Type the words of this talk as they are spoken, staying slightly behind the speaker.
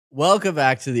Welcome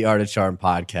back to the Art of Charm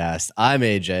podcast. I'm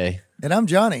AJ. And I'm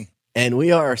Johnny. And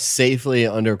we are safely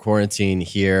under quarantine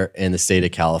here in the state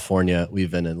of California. We've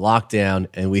been in lockdown,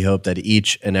 and we hope that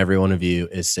each and every one of you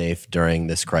is safe during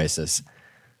this crisis.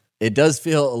 It does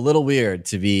feel a little weird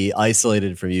to be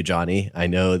isolated from you, Johnny. I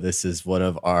know this is one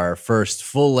of our first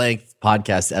full-length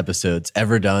podcast episodes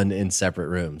ever done in separate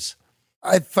rooms.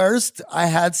 At first, I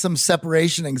had some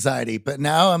separation anxiety, but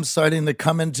now I'm starting to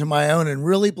come into my own and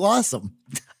really blossom.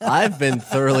 I've been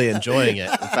thoroughly enjoying it.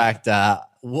 In fact,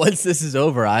 once this is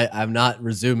over, I'm not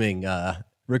resuming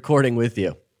recording with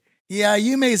you. Yeah,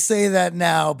 you may say that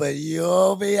now, but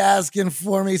you'll be asking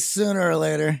for me sooner or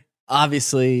later.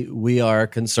 Obviously, we are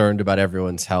concerned about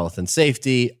everyone's health and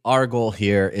safety. Our goal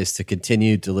here is to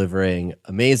continue delivering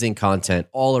amazing content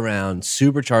all around,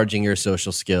 supercharging your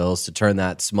social skills to turn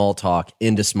that small talk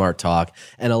into smart talk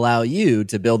and allow you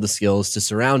to build the skills to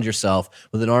surround yourself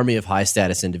with an army of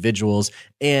high-status individuals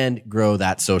and grow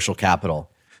that social capital.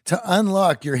 To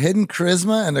unlock your hidden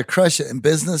charisma and to crush it in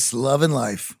business, love, and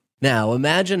life. Now,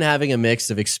 imagine having a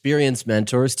mix of experienced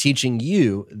mentors teaching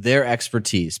you their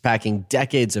expertise, packing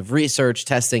decades of research,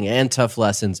 testing, and tough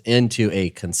lessons into a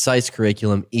concise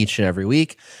curriculum each and every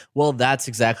week. Well, that's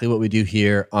exactly what we do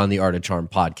here on the Art of Charm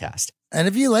podcast. And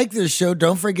if you like this show,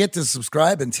 don't forget to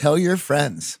subscribe and tell your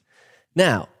friends.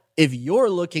 Now, if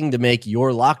you're looking to make your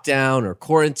lockdown or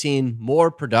quarantine more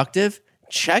productive,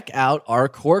 check out our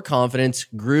Core Confidence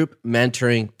group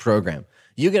mentoring program.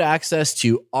 You get access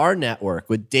to our network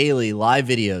with daily live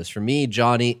videos from me,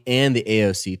 Johnny, and the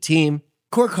AOC team.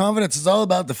 Core Confidence is all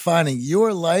about defining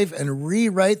your life and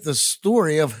rewrite the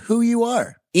story of who you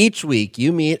are. Each week,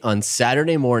 you meet on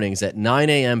Saturday mornings at 9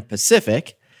 a.m.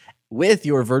 Pacific with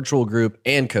your virtual group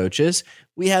and coaches.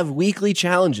 We have weekly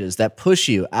challenges that push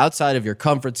you outside of your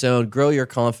comfort zone, grow your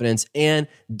confidence, and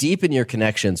deepen your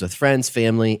connections with friends,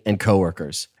 family, and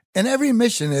coworkers. And every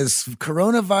mission is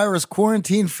coronavirus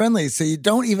quarantine friendly, so you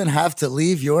don't even have to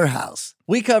leave your house.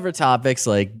 We cover topics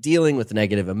like dealing with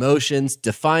negative emotions,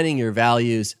 defining your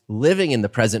values, living in the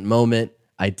present moment,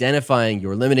 identifying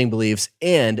your limiting beliefs,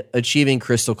 and achieving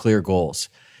crystal clear goals.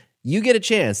 You get a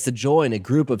chance to join a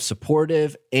group of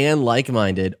supportive and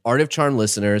like-minded Art of Charm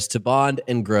listeners to bond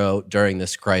and grow during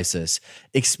this crisis.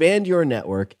 Expand your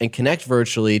network and connect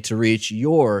virtually to reach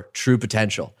your true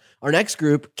potential. Our next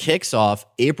group kicks off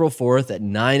April 4th at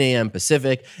 9 a.m.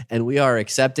 Pacific, and we are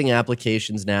accepting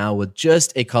applications now with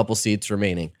just a couple seats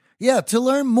remaining. Yeah, to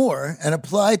learn more and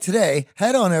apply today,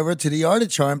 head on over to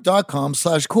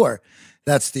theartofcharm.com/core.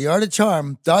 That's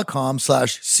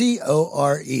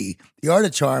theartofcharm.com/CORE.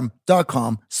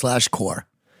 Theartofcharm.com/core.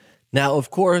 Now, of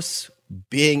course,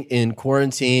 being in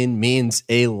quarantine means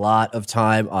a lot of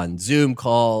time on Zoom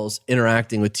calls,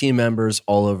 interacting with team members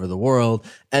all over the world,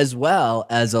 as well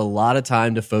as a lot of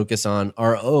time to focus on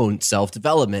our own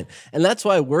self-development. And that's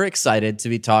why we're excited to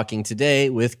be talking today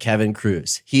with Kevin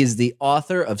Kruse. He is the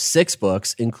author of 6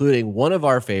 books, including one of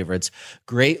our favorites,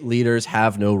 Great Leaders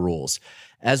Have No Rules,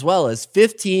 as well as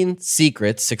 15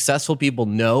 secrets successful people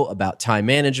know about time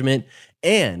management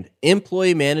and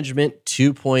Employee Management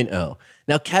 2.0.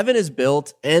 Now, Kevin has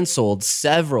built and sold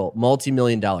several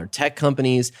multi-million-dollar tech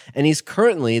companies, and he's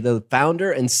currently the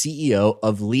founder and CEO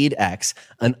of LeadX,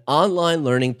 an online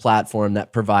learning platform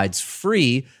that provides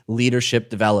free leadership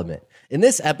development. In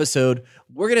this episode,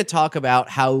 we're going to talk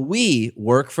about how we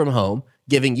work from home,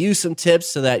 giving you some tips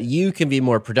so that you can be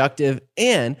more productive,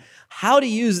 and how to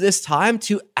use this time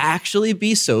to actually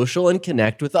be social and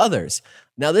connect with others.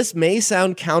 Now, this may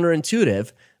sound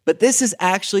counterintuitive, but this is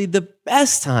actually the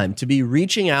best time to be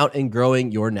reaching out and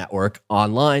growing your network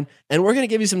online. And we're going to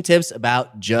give you some tips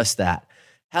about just that.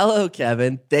 Hello,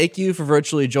 Kevin. Thank you for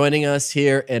virtually joining us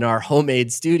here in our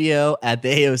homemade studio at the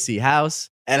AOC house.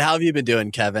 And how have you been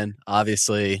doing, Kevin?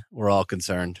 Obviously, we're all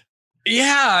concerned.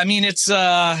 Yeah, I mean, it's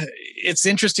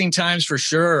interesting times for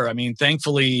sure. I mean,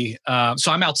 thankfully,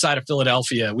 so I'm outside of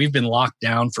Philadelphia. We've been locked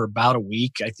down for about a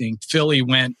week. I think Philly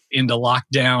went into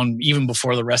lockdown even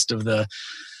before the rest of the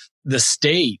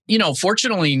state. You know,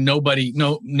 fortunately, no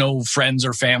friends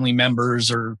or family members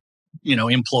or,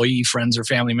 employee friends or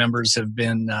family members have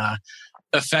been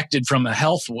affected from a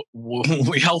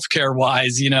healthcare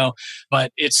wise,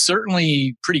 but it's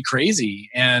certainly pretty crazy.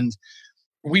 And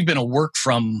we've been a work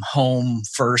from home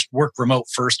first, work remote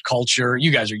first culture.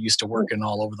 You guys are used to working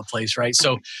all over the place, right?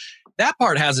 So that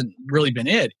part hasn't really been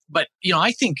it. But,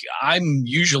 I think I'm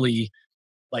usually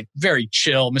like very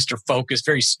chill, Mr. Focus,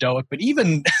 very stoic. But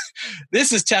even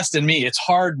this is testing me. It's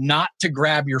hard not to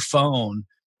grab your phone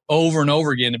over and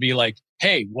over again to be like,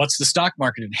 hey, what's the stock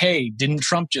market? And hey, didn't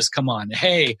Trump just come on?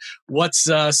 Hey, what's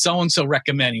so-and-so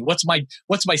recommending? What's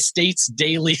my state's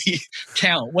daily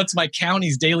count? What's my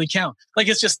county's daily count? Like,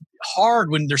 it's just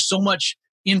hard when there's so much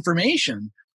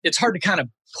information. It's hard to kind of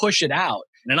push it out.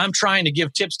 And I'm trying to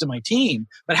give tips to my team,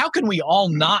 but how can we all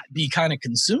not be kind of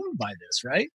consumed by this,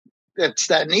 right? It's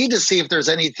that need to see if there's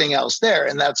anything else there.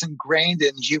 And that's ingrained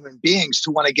in human beings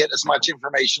to want to get as much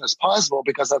information as possible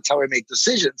because that's how we make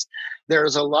decisions.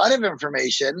 There's a lot of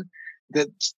information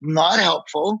that's not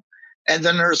helpful. And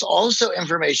then there's also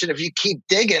information, if you keep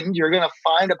digging, you're going to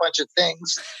find a bunch of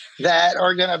things that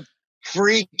are going to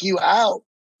freak you out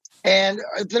and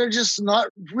they're just not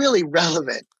really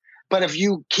relevant. But if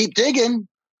you keep digging,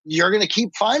 you're going to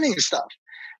keep finding stuff.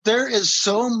 There is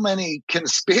so many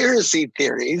conspiracy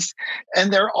theories,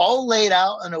 and they're all laid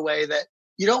out in a way that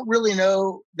you don't really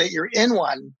know that you're in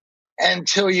one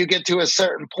until you get to a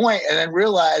certain point and then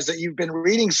realize that you've been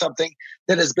reading something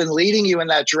that has been leading you in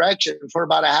that direction for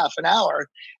about a half an hour.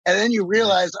 And then you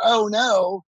realize, oh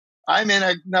no, I'm in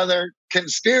another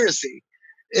conspiracy.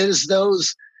 It is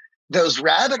those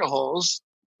rabbit holes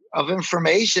of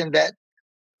information that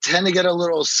tend to get a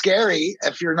little scary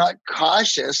if you're not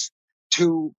cautious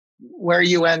to where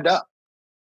you end up.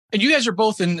 And you guys are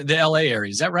both in the LA area,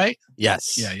 is that right?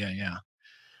 Yes. Yeah.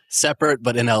 Separate,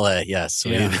 but in LA, yes.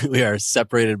 Yeah. We are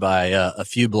separated by a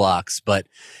few blocks. But,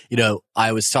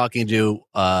 I was talking to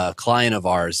a client of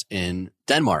ours in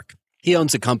Denmark. He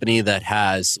owns a company that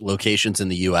has locations in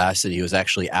the U.S., and he was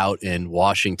actually out in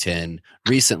Washington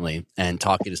recently and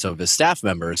talking to some of his staff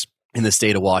members in the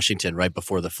state of Washington right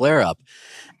before the flare-up.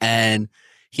 And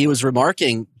he was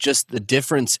remarking just the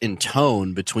difference in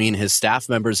tone between his staff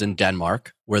members in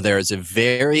Denmark, where there is a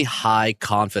very high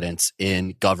confidence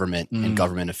in government and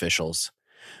government officials,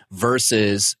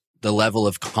 versus the level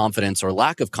of confidence or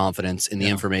lack of confidence in the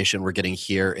information we're getting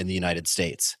here in the United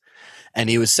States. And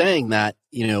he was saying that,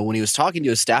 when he was talking to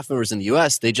his staff members in the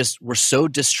U.S., they just were so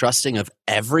distrusting of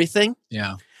everything.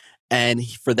 Yeah. And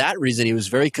for that reason, he was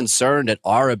very concerned at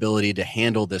our ability to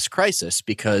handle this crisis,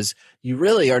 because you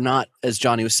really are not, as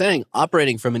Johnny was saying,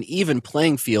 operating from an even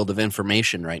playing field of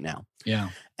information right now. Yeah.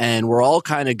 And we're all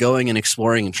kind of going and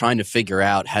exploring and trying to figure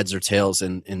out heads or tails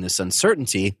in this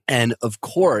uncertainty. And of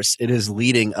course, it is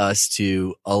leading us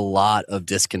to a lot of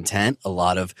discontent, a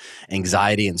lot of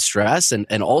anxiety and stress,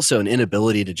 and also an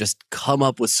inability to just come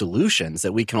up with solutions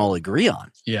that we can all agree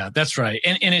on. Yeah, that's right.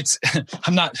 And it's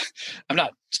I'm not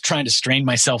trying to strain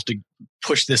myself to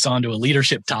push this onto a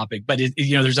leadership topic, but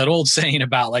there's that old saying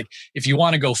about, like, if you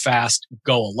want to go fast,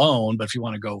 go alone, but if you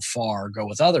want to go far, go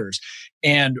with others.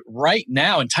 And right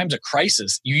now, in times of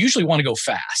crisis, you usually want to go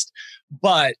fast,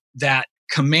 but that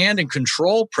command and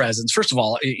control presence, first of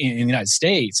all, in the United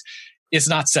States, it's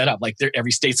not set up. Like,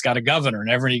 every state's got a governor,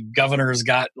 and every governor's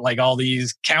got like all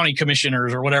these county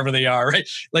commissioners or whatever they are, right?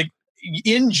 Like,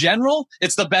 in general,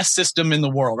 it's the best system in the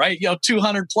world, right?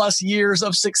 200 plus years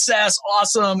of success.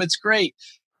 Awesome. It's great.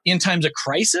 In times of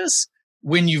crisis,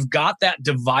 when you've got that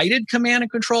divided command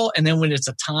and control, and then when it's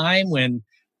a time when,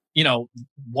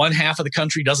 one half of the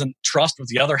country doesn't trust what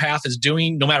the other half is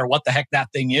doing, no matter what the heck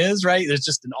that thing is, right? It's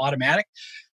just an automatic.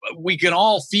 We can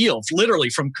all feel, literally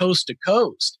from coast to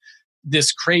coast,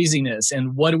 this craziness,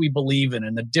 and what do we believe in,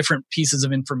 and the different pieces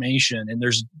of information. And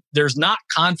there's not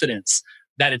confidence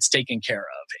that it's taken care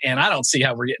of. And I don't see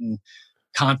how we're getting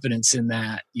confidence in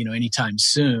that, anytime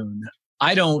soon.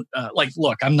 I don't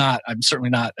look, I'm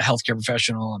certainly not a healthcare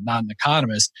professional. I'm not an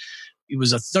economist. It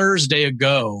was a Thursday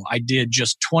ago. I did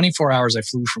just 24 hours. I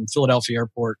flew from Philadelphia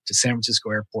airport to San Francisco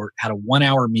airport, had a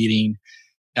 1-hour meeting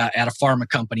at a pharma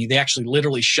company. They actually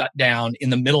literally shut down in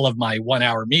the middle of my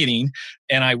 1-hour meeting.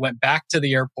 And I went back to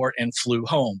the airport and flew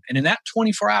home. And in that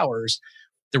 24 hours,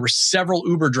 there were several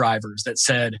Uber drivers that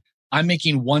said, I'm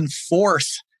making 1/4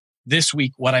 this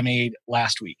week what I made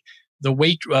last week. A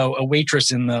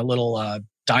waitress in the little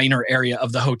diner area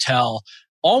of the hotel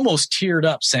almost teared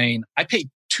up, saying, I paid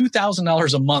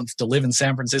 $2,000 a month to live in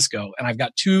San Francisco, and I've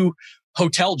got 2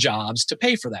 hotel jobs to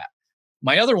pay for that.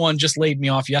 My other one just laid me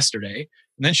off yesterday.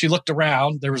 And then she looked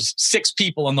around. There was 6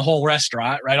 people in the whole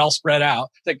restaurant, right, all spread out.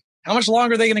 Like, how much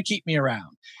longer are they going to keep me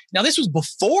around? Now, this was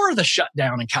before the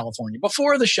shutdown in California,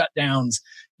 before the shutdowns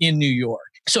in New York.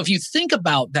 So if you think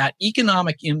about that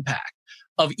economic impact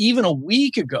of even a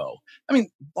week ago, I mean,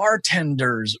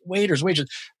 bartenders, waiters,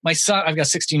 waitresses. My son, I've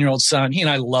got a 16-year-old son. He and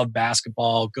I love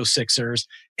basketball, go Sixers.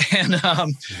 And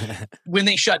when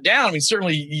they shut down, I mean,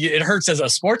 certainly it hurts as a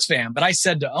sports fan. But I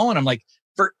said to Owen, I'm like,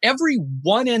 for every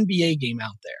one NBA game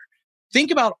out there,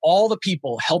 Think about all the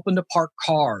people helping to park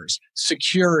cars,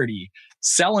 security,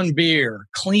 selling beer,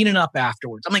 cleaning up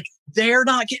afterwards. I'm like, they're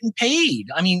not getting paid.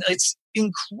 I mean, it's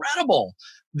incredible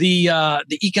the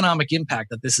economic impact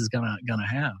that this is gonna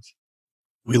have.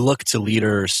 We look to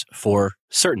leaders for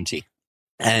certainty,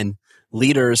 and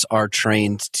leaders are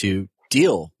trained to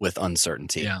deal with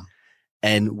uncertainty. Yeah.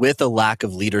 And with a lack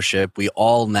of leadership, we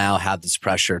all now have this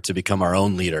pressure to become our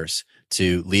own leaders,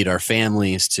 to lead our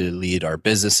families, to lead our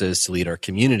businesses, to lead our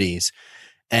communities.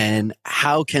 And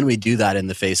how can we do that in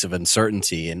the face of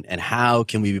uncertainty? And how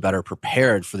can we be better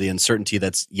prepared for the uncertainty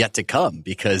that's yet to come?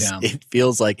 Because it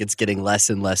feels like it's getting less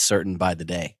and less certain by the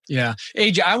day. Yeah.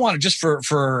 AJ, I want to just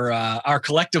for our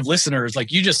collective listeners, like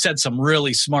you just said some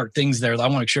really smart things there that I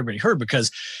want to make sure everybody heard,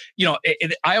 because,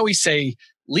 I always say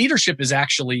leadership is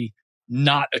actually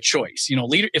not a choice.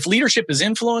 If leadership is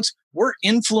influence, we're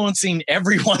influencing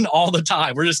everyone all the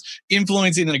time. We're just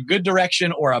influencing in a good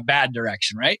direction or a bad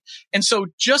direction, right? And so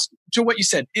just to what you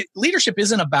said, leadership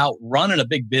isn't about running a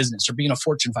big business or being a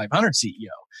Fortune 500 CEO.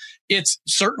 It's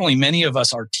certainly many of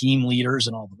us are team leaders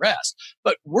and all the rest,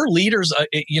 but we're leaders,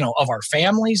 of our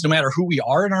families, no matter who we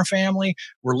are in our family.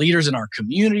 We're leaders in our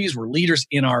communities. We're leaders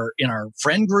in our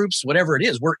friend groups, whatever it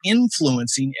is. We're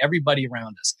influencing everybody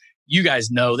around us. You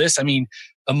guys know this. I mean,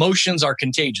 emotions are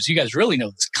contagious. You guys really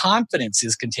know this. Confidence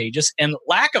is contagious and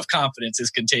lack of confidence is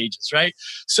contagious, right?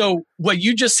 So what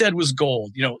you just said was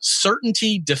gold.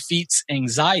 Certainty defeats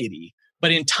anxiety.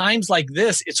 But in times like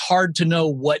this, it's hard to know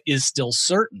what is still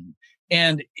certain.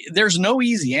 And there's no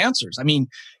easy answers. I mean,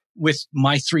 with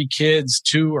my 3 kids,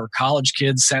 2 are college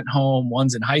kids sent home,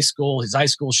 one's in high school, his high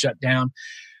school shut down.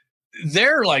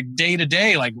 They're like day to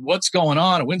day, like what's going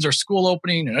on? When's our school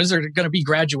opening? And is there going to be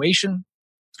graduation?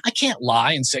 I can't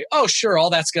lie and say, oh, sure, all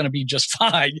that's going to be just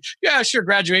fine. Yeah, sure,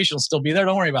 graduation will still be there.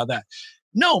 Don't worry about that.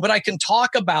 No, but I can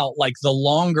talk about like the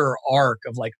longer arc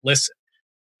of like, listen,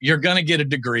 you're going to get a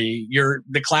degree.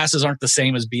 The classes aren't the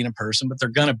same as being in person, but they're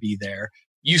going to be there.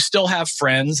 You still have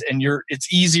friends and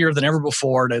it's easier than ever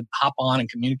before to hop on and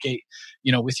communicate,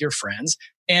 with your friends.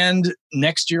 And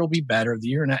next year will be better. The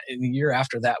year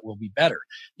after that will be better.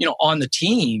 On the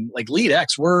team, like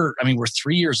LeadX, we're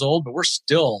 3 years old, but we're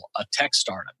still a tech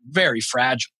startup, very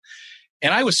fragile.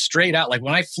 And I was straight out, like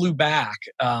when I flew back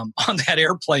on that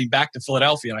airplane back to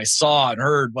Philadelphia and I saw and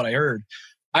heard what I heard,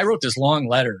 I wrote this long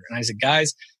letter and I said,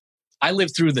 guys, I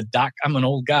lived through I'm an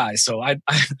old guy. So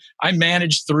I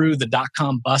managed through the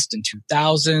dot-com bust in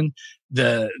 2000,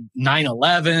 the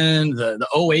 9/11, the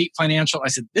 08 financial. I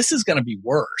said, this is going to be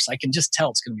worse. I can just tell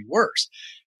it's going to be worse.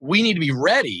 We need to be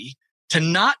ready to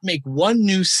not make one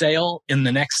new sale in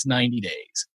the next 90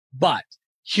 days. But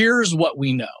here's what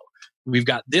we know. We've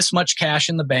got this much cash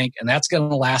in the bank, and that's going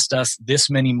to last us this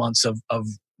many months of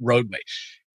roadway.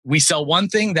 We sell one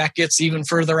thing, that gets even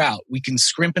further out. We can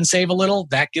scrimp and save a little,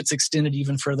 that gets extended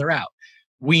even further out.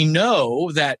 We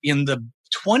know that in the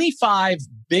 25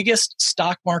 biggest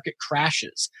stock market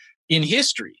crashes in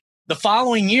history, the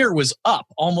following year was up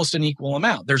almost an equal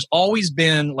amount. There's always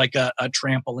been like a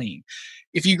trampoline.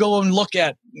 If you go and look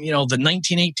at, the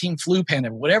 1918 flu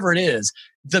pandemic, whatever it is,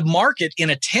 the market in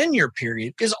a 10-year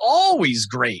period is always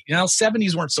great.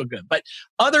 70s weren't so good. But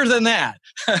other than that,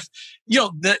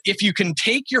 if you can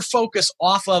take your focus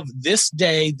off of this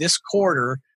day, this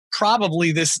quarter,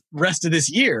 probably this rest of this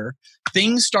year,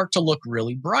 things start to look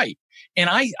really bright. And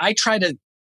I try to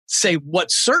say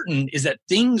what's certain is that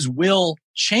things will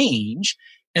change.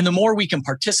 And the more we can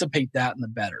participate that, the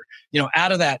better.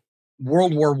 Out of that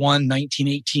World War I,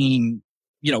 1918,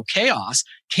 chaos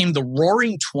came the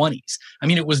roaring 20s. I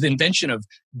mean, it was the invention of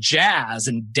jazz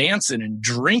and dancing and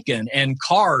drinking and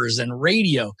cars and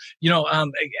radio.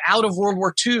 Out of World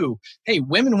War II, hey,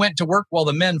 women went to work while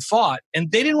the men fought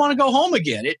and they didn't want to go home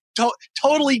again. It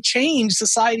totally changed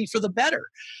society for the better.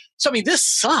 So, I mean, this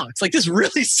sucks. Like, this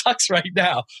really sucks right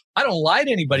now. I don't lie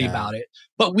to anybody about it,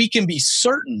 but we can be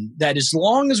certain that as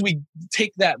long as we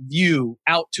take that view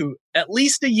out to at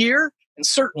least a year and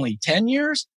certainly 10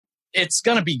 years, it's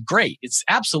going to be great. It's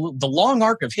absolute. The long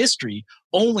arc of history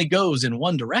only goes in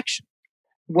one direction.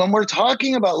 When we're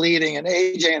talking about leading, and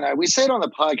AJ and I, we say it on the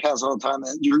podcast all the time,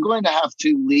 that you're going to have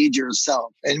to lead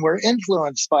yourself. And we're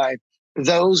influenced by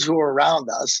those who are around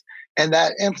us. And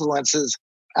that influences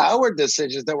our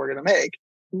decisions that we're going to make.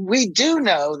 We do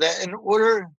know that in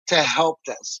order to help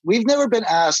this, we've never been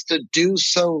asked to do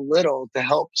so little to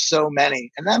help so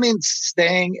many. And that means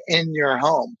staying in your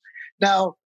home.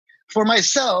 Now, for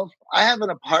myself, I have an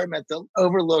apartment that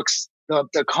overlooks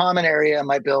the common area in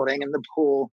my building and the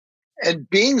pool. And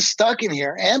being stuck in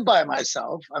here and by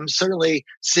myself, I'm certainly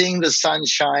seeing the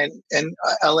sunshine in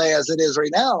LA as it is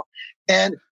right now.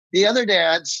 And The other day,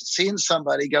 I'd seen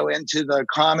somebody go into the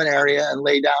common area and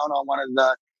lay down on one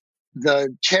of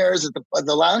the chairs at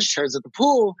the lounge chairs at the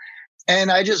pool.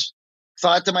 And I just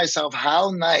thought to myself,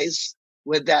 how nice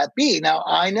would that be? Now,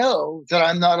 I know that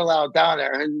I'm not allowed down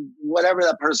there, and whatever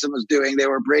that person was doing, they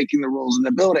were breaking the rules in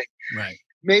the building. Right.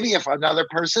 Maybe if another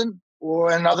person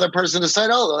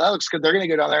decided, oh, that looks good, they're going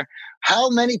to go down there. How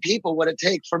many people would it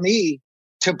take for me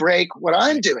to break what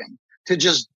I'm doing, to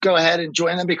just go ahead and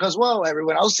join them because, whoa,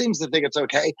 everyone else seems to think it's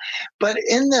okay. But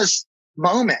in this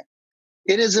moment,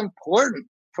 it is important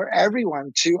for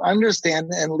everyone to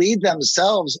understand and lead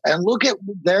themselves and look at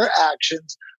their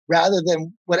actions rather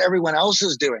than what everyone else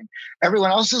is doing.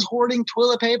 Everyone else is hoarding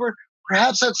toilet paper.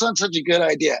 Perhaps that's not such a good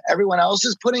idea. Everyone else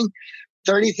is putting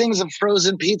 30 things of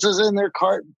frozen pizzas in their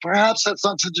cart. Perhaps that's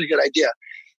not such a good idea.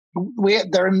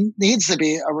 There needs to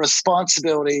be a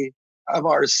responsibility of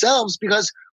ourselves because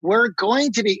we're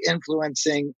going to be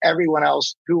influencing everyone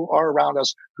else who are around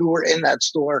us, who are in that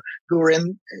store, who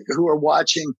are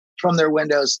watching from their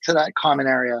windows to that common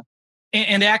area.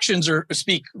 And actions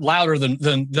speak louder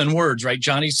than words, right,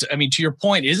 Johnny? I mean, to your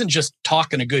point, it isn't just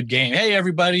talking a good game. Hey,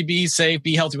 everybody, be safe,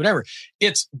 be healthy, whatever.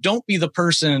 It's don't be the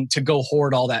person to go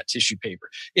hoard all that tissue paper.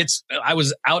 I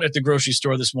was out at the grocery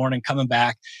store this morning, coming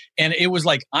back, and it was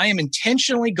like, I am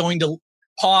intentionally going to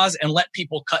pause and let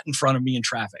people cut in front of me in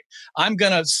traffic. I'm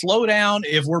going to slow down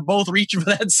if we're both reaching for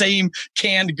that same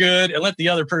canned good and let the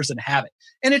other person have it.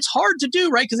 And it's hard to do,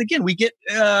 right? Because again, we get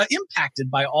impacted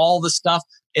by all the stuff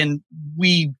and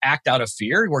we act out of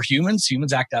fear. We're humans.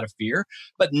 Humans act out of fear.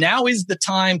 But now is the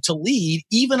time to lead,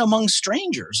 even among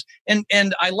strangers. And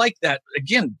I like that.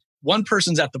 Again, one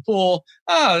person's at the pool.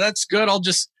 Oh, that's good. I'll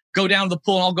just go down to the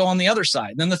pool and I'll go on the other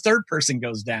side. And then the third person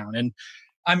goes down. And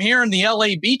I'm hearing the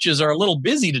LA beaches are a little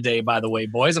busy today, by the way,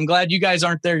 boys. I'm glad you guys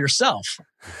aren't there yourself.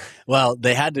 Well,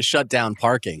 they had to shut down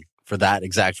parking for that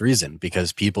exact reason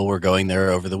because people were going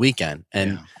there over the weekend.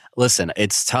 And listen,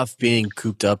 it's tough being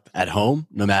cooped up at home,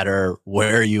 no matter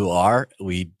where you are.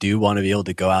 We do want to be able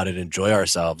to go out and enjoy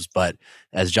ourselves. But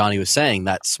as Johnny was saying,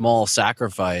 that small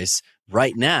sacrifice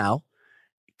right now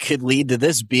could lead to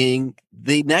this being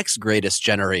the next greatest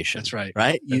generation. That's right.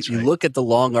 Right? You look at the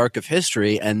long arc of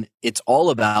history and it's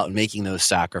all about making those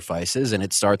sacrifices, and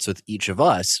it starts with each of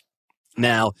us.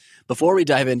 Now, before we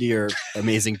dive into your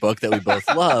amazing book that we both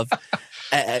love,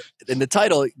 in the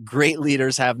title, Great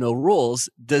Leaders Have No Rules,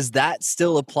 does that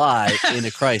still apply in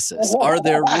a crisis? Are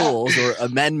there rules or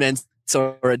amendments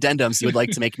or addendums you would like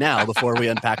to make now before we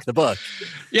unpack the book?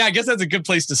 Yeah, I guess that's a good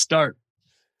place to start.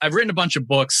 I've written a bunch of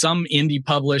books, some indie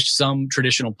published, some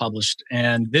traditional published,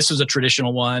 and this was a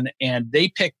traditional one. And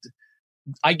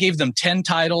I gave them 10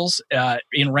 titles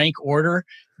in rank order.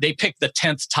 They picked the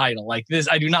 10th title. Like this,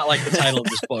 I do not like the title of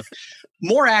this book.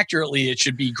 More accurately, it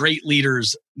should be Great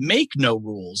Leaders Make No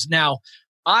Rules. Now,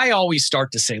 I always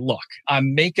start to say, look,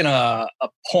 I'm making a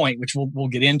point, which we'll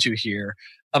get into here,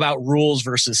 about rules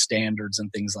versus standards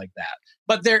and things like that.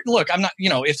 But I'm not,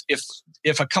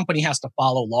 if a company has to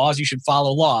follow laws, you should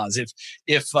follow laws.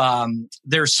 If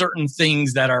there's certain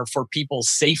things that are for people's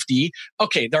safety,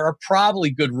 okay, there are probably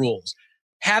good rules.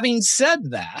 Having said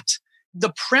that,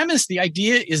 the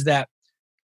idea is that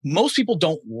most people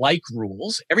don't like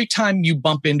rules. Every time you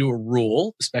bump into a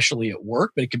rule, especially at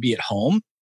work, but it could be at home,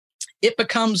 it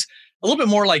becomes a little bit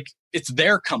more like it's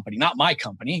their company, not my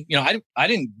company. I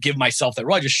didn't give myself that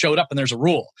rule. I just showed up and there's a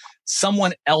rule.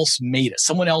 Someone else made it.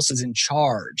 Someone else is in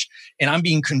charge and I'm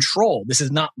being controlled. This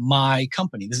is not my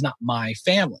company. This is not my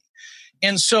family.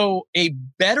 And so a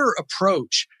better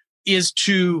approach is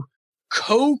to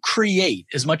co-create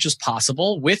as much as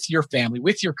possible with your family,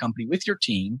 with your company, with your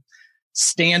team,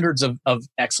 standards of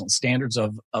excellence, standards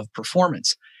of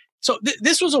performance. So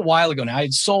this was a while ago now.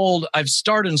 I've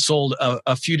started and sold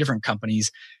a few different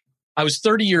companies. I was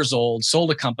 30 years old,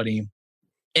 sold a company,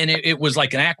 and it was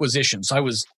like an acquisition. So I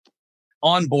was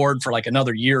on board for like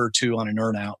another year or two on an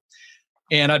earn-out.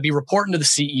 And I'd be reporting to the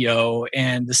CEO,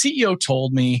 and the CEO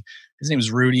told me, his name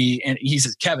is Rudy, and he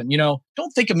says, Kevin,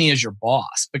 don't think of me as your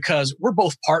boss because we're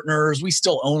both partners. We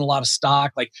still own a lot of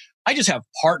stock. Like, I just have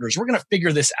partners. We're going to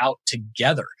figure this out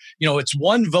together. It's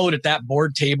one vote at that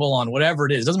board table on whatever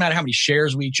it is. It doesn't matter how many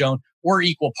shares we each own. We're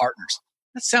equal partners.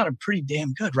 That sounded pretty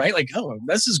damn good, right? Like, oh,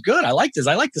 this is good. I like this.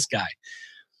 I like this guy.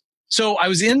 So I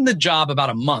was in the job about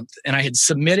a month and I had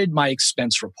submitted my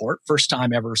expense report. First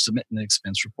time ever submitting an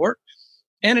expense report.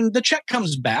 And the check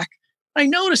comes back. I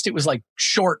noticed it was like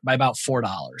short by about $4.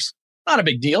 Not a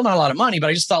big deal, not a lot of money, but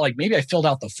I just thought like maybe I filled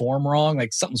out the form wrong.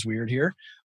 Like something's weird here.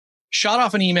 Shot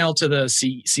off an email to the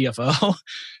CFO,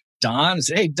 Don, and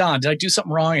said, hey, Don, did I do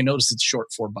something wrong? I noticed it's short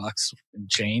 $4 and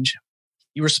change.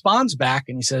 He responds back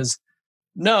and he says,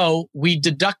 no, we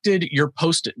deducted your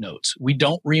Post-it notes. We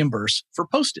don't reimburse for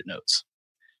Post-it notes.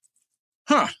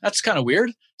 That's kind of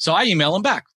weird. So I email him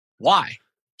back. Why?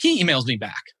 He emails me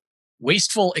back.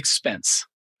 Wasteful expense.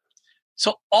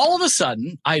 So all of a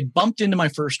sudden, I bumped into my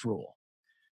first rule.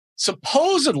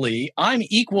 Supposedly, I'm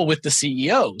equal with the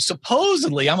CEO.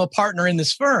 Supposedly, I'm a partner in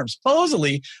this firm.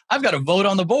 Supposedly, I've got a vote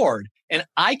on the board and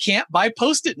I can't buy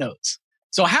Post-it notes.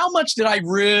 So how much did I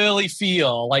really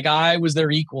feel like I was their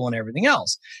equal and everything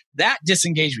else? That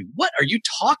disengaged me. What are you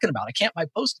talking about? I can't buy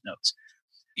Post-it notes.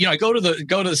 I go to the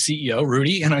CEO,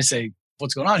 Rudy, and I say,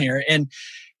 what's going on here? And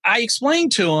I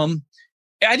explained to him,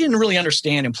 I didn't really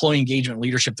understand employee engagement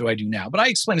leadership the way I do now, but I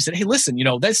explained, I said, hey, listen,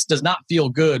 this does not feel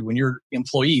good when your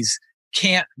employees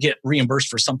can't get reimbursed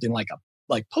for something like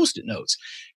Post-it notes.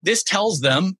 This tells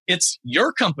them it's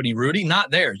your company, Rudy,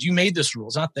 not theirs. You made this rule,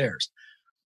 it's not theirs.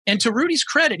 And to Rudy's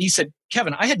credit, he said,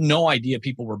 Kevin, I had no idea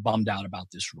people were bummed out about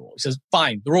this rule. He says,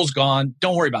 fine, the rule's gone.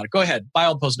 Don't worry about it. Go ahead, buy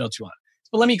all the Post-it notes you want.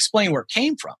 But let me explain where it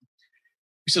came from.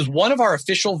 He says, one of our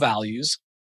official values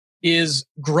is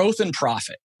growth and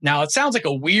profit. Now, it sounds like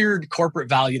a weird corporate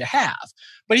value to have,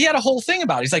 but he had a whole thing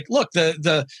about it. He's like, look,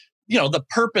 the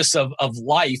purpose of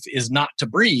life is not to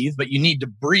breathe, but you need to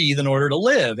breathe in order to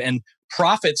live. And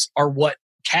profits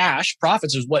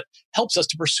is what helps us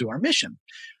to pursue our mission.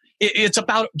 It's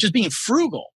about just being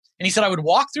frugal. And he said, I would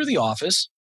walk through the office,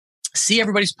 see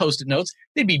everybody's Post-it notes.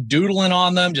 They'd be doodling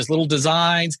on them, just little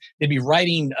designs. They'd be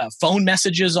writing phone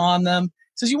messages on them.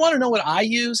 He says, you want to know what I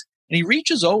use? And he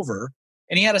reaches over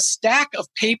and he had a stack of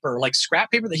paper, like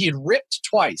scrap paper that he had ripped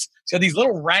twice. So he had these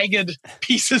little ragged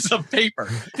pieces of paper.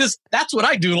 Because that's what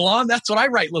I doodle on. That's what I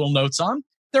write little notes on.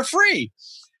 They're free.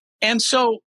 And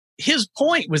so his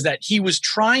point was that he was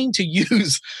trying to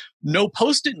use no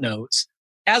Post-it notes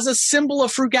as a symbol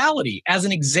of frugality, as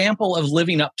an example of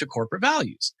living up to corporate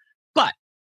values. But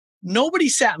nobody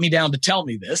sat me down to tell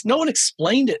me this. No one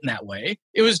explained it in that way.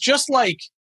 It was just like,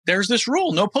 there's this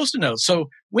rule, no Post-it notes. So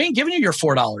we ain't giving you your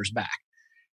 $4 back.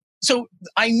 So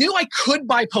I knew I could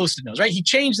buy Post-it notes, right? He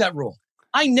changed that rule.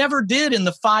 I never did in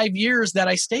the 5 years that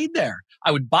I stayed there.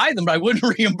 I would buy them, but I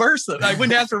wouldn't reimburse them. I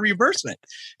wouldn't ask for reimbursement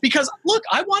because look,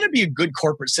 I want to be a good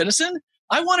corporate citizen.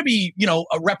 I want to be,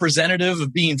 a representative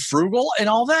of being frugal and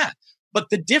all that. But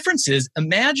the difference is,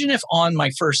 imagine if on my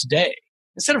first day,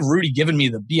 instead of Rudy giving me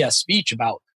the BS speech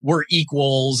about we're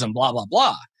equals and blah, blah,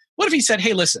 blah, what if he said,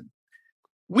 hey, listen,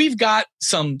 we've got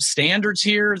some standards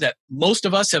here that most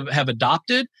of us have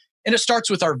adopted, and it starts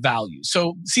with our values.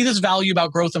 So see this value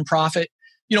about growth and profit?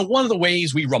 One of the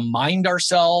ways we remind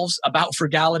ourselves about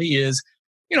frugality is,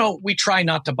 we try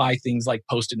not to buy things like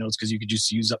Post-it notes because you could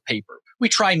just use up paper. We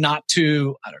try not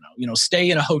to, stay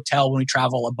in a hotel when we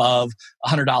travel above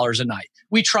 $100 a night.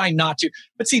 We try not to.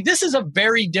 But see, this is a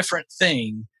very different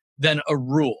thing than a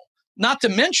rule. Not to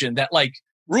mention that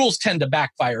rules tend to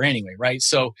backfire anyway, right?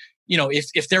 So,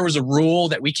 if there was a rule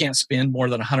that we can't spend more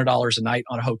than $100 a night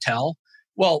on a hotel,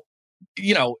 well,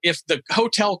 if the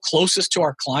hotel closest to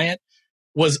our client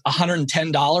was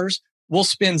 $110, we'll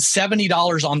spend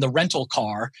 $70 on the rental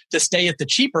car to stay at the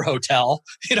cheaper hotel,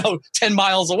 10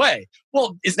 miles away.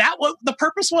 Well, is that what the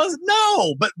purpose was?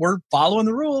 No, but we're following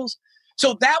the rules.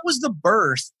 So that was the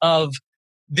birth of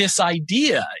this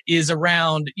idea is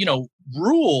around,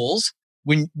 rules.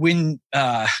 When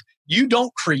you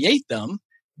don't create them,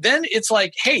 then it's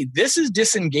like, hey, this is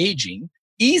disengaging,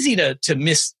 easy to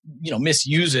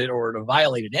misuse it or to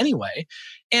violate it anyway.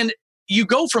 And you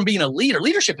go from being a leader.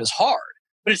 Leadership is hard.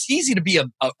 But it's easy to be a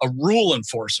rule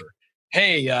enforcer.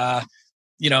 Hey,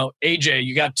 AJ,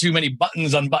 you got too many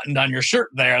buttons unbuttoned on your shirt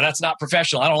there. That's not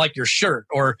professional. I don't like your shirt.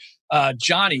 Or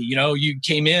Johnny, you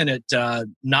came in at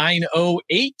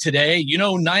 9:08 today.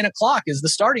 9 o'clock is the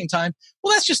starting time.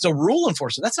 Well, that's just a rule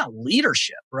enforcer. That's not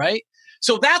leadership, right?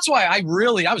 So that's why I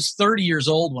was 30 years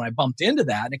old when I bumped into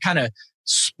that. And it kind of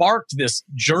sparked this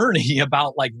journey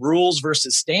about rules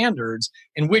versus standards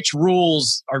and which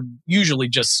rules are usually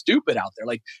just stupid out there.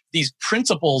 Like these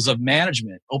principles of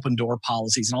management, open door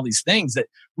policies and all these things that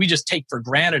we just take for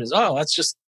granted as, oh, that's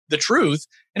just the truth.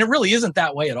 And it really isn't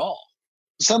that way at all.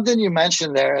 Something you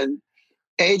mentioned there, and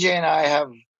AJ and I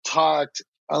have talked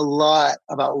a lot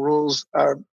about rules,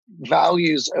 our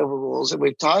values over rules. And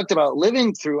we've talked about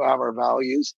living through our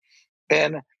values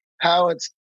and how it's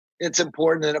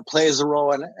important and it plays a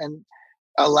role in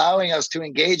allowing us to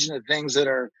engage in the things that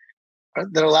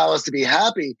allow us to be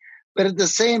happy. But at the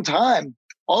same time,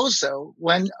 also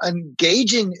when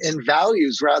engaging in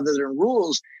values rather than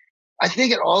rules, I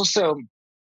think it also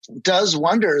does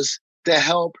wonders to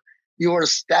help your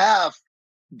staff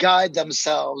guide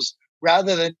themselves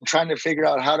rather than trying to figure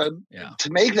out how to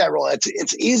make that role.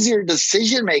 It's easier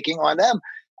decision making on them.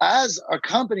 As a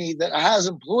company that has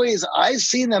employees, I've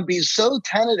seen them be so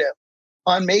tentative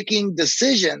on making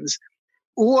decisions,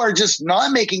 or just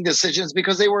not making decisions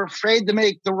because they were afraid to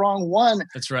make the wrong one.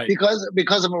 That's right.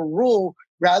 Because of a rule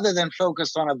rather than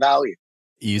focused on a value.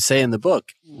 You say in the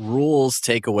book, rules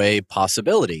take away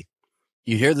possibility.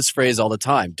 You hear this phrase all the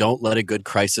time. Don't let a good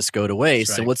crisis go to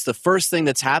waste. Right. So what's the first thing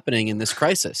that's happening in this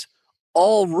crisis?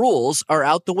 All rules are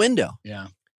out the window. Yeah.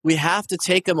 We have to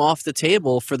take them off the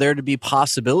table for there to be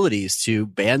possibilities to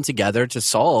band together to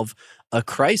solve a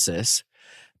crisis.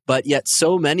 But yet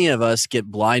so many of us get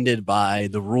blinded by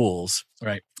the rules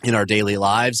in our daily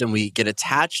lives, and we get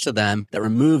attached to them. That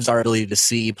removes our ability to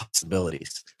see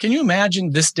possibilities. Can you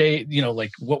imagine this day,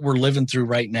 like what we're living through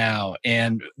right now,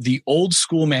 and the old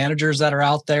school managers that are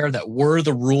out there that were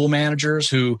the rule managers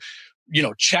who,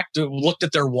 looked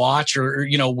at their watch or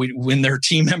when their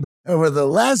team member. Over the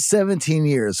last 17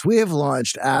 years, we have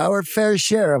launched our fair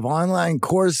share of online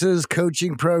courses,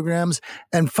 coaching programs,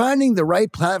 and finding the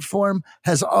right platform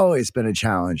has always been a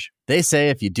challenge. They say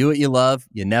if you do what you love,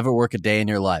 you never work a day in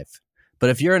your life.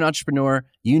 But if you're an entrepreneur,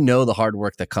 you know the hard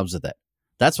work that comes with it.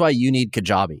 That's why you need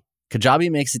Kajabi. Kajabi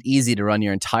makes it easy to run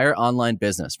your entire online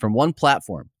business from one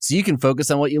platform so you can focus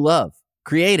on what you love,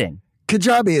 creating.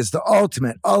 Kajabi is the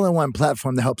ultimate all-in-one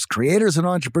platform that helps creators and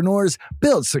entrepreneurs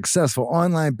build successful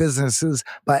online businesses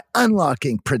by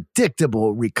unlocking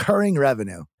predictable, recurring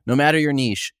revenue. No matter your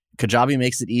niche, Kajabi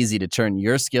makes it easy to turn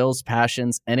your skills,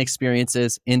 passions, and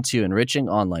experiences into enriching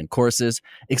online courses,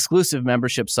 exclusive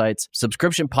membership sites,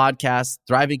 subscription podcasts,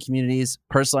 thriving communities,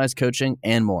 personalized coaching,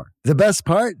 and more. The best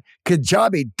part?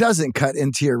 Kajabi doesn't cut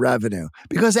into your revenue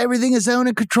because everything is owned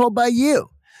and controlled by you.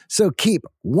 So keep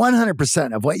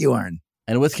 100% of what you earn.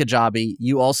 And with Kajabi,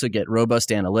 you also get robust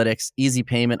analytics, easy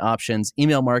payment options,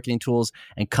 email marketing tools,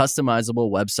 and customizable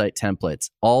website templates,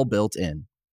 all built in.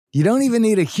 You don't even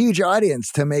need a huge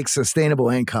audience to make sustainable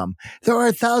income. There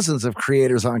are thousands of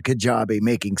creators on Kajabi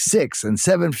making 6 and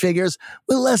 7 figures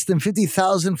with less than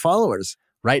 50,000 followers.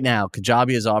 Right now,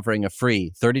 Kajabi is offering a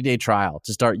free 30-day trial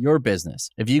to start your business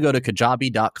if you go to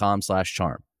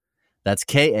kajabi.com/charm. That's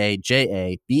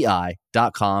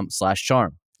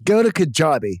KAJABI.com/charm. Go to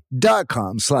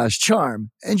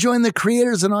kajabi.com/charm and join the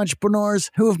creators and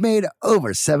entrepreneurs who have made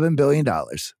over $7 billion.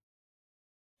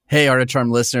 Hey, Art of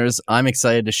Charm listeners, I'm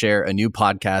excited to share a new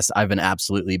podcast I've been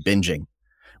absolutely binging.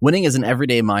 Winning is an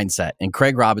everyday mindset, and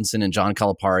Craig Robinson and John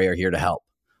Calipari are here to help.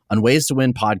 On Ways to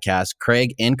Win podcast,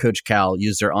 Craig and Coach Cal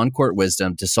use their on-court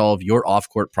wisdom to solve your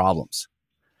off-court problems.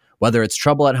 Whether it's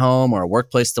trouble at home or a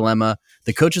workplace dilemma,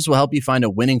 the coaches will help you find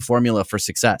a winning formula for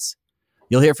success.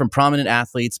 You'll hear from prominent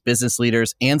athletes, business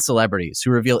leaders, and celebrities who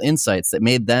reveal insights that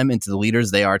made them into the leaders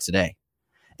they are today.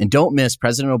 And don't miss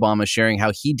President Obama sharing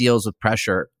how he deals with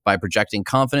pressure by projecting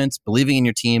confidence, believing in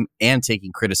your team, and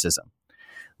taking criticism.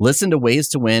 Listen to Ways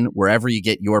to Win wherever you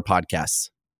get your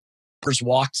podcasts.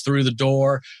 Walked through the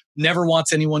door, never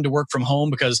wants anyone to work from home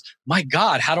because, my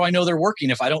God, how do I know they're working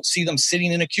if I don't see them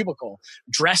sitting in a cubicle?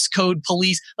 Dress code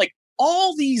police, like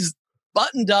all these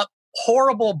buttoned up,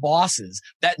 horrible bosses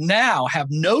that now have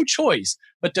no choice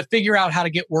but to figure out how to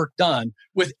get work done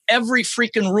with every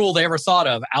freaking rule they ever thought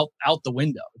of out the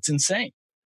window. It's insane.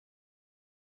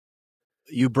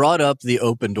 You brought up the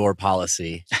open door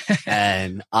policy,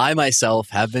 and I myself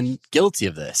have been guilty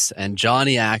of this. And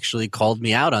Johnny actually called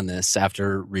me out on this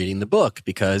after reading the book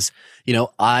because,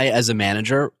 I, as a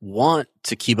manager, want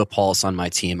to keep a pulse on my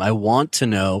team. I want to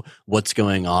know what's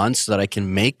going on so that I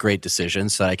can make great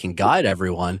decisions, so that I can guide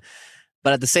everyone.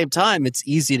 But at the same time, it's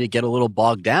easy to get a little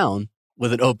bogged down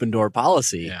with an open door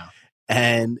policy. Yeah.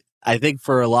 And I think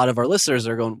for a lot of our listeners,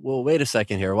 they're going, well, wait a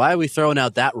second here. Why are we throwing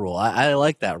out that rule? I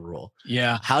like that rule.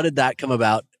 Yeah. How did that come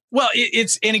about? Well,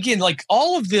 it's, and again, like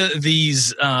all of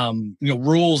these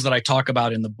rules that I talk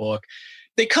about in the book,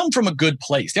 they come from a good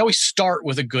place. They always start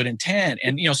with a good intent.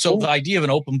 And, so the idea of an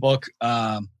open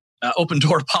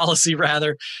door policy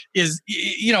rather is,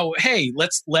 hey,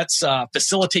 let's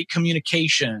facilitate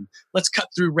communication. Let's cut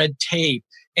through red tape.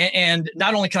 And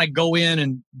not only can I go in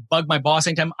and bug my boss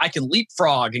anytime, I can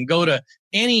leapfrog and go to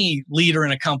any leader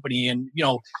in a company and,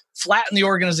 flatten the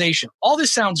organization. All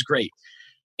this sounds great.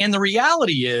 And the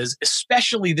reality is,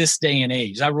 especially this day and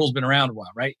age, that rule's been around a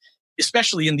while, right?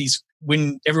 Especially in these,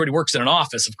 when everybody works in an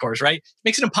office, of course, right? It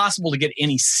makes it impossible to get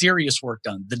any serious work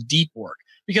done, the deep work,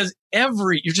 because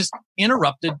you're just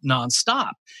interrupted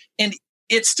nonstop. And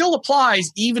it still applies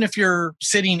even if you're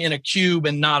sitting in a cube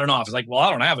and not an office. Like, well,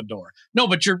 I don't have a door. No,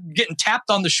 but you're getting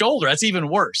tapped on the shoulder. That's even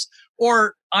worse.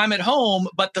 Or I'm at home,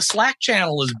 but the Slack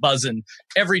channel is buzzing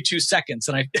every 2 seconds.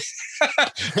 And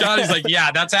Johnny's like,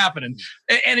 yeah, that's happening.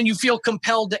 And you feel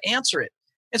compelled to answer it.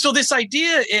 And so this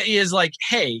idea is like,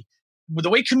 hey, with the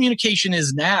way communication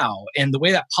is now and the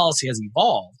way that policy has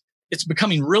evolved, it's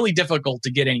becoming really difficult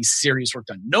to get any serious work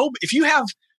done. No, if you have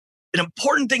an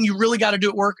important thing you really got to do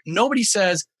at work, nobody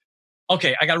says,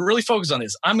 okay, I got to really focus on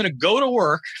this. I'm going to go to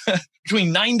work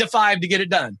between 9 to 5 to get it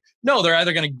done. No, they're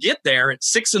either going to get there at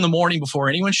 6 in the morning before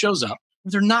anyone shows up,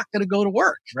 or they're not going to go to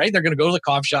work, right? They're going to go to the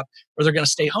coffee shop, or they're going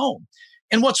to stay home.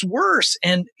 And what's worse,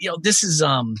 and this is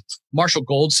Marshall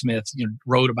Goldsmith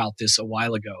wrote about this a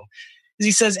while ago, is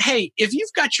he says, hey, if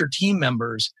you've got your team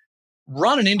members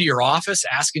running into your office,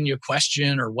 asking you a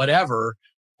question or whatever,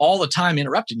 all the time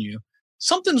interrupting you,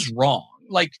 something's wrong.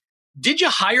 Like, did you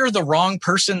hire the wrong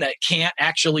person that can't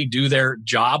actually do their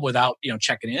job without,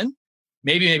 checking in?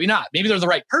 Maybe, maybe not. Maybe they're the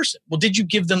right person. Well, did you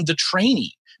give them the training?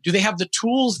 Do they have the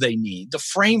tools they need, the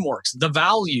frameworks, the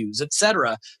values, et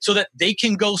cetera, so that they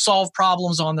can go solve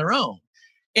problems on their own?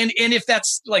 And if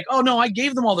that's like, oh no, I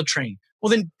gave them all the training. Well,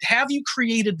 then have you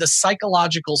created the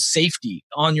psychological safety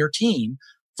on your team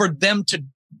for them to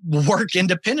work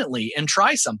independently and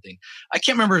try something? I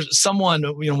can't remember, someone,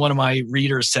 one of my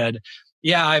readers said,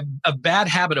 yeah, I have a bad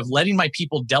habit of letting my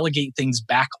people delegate things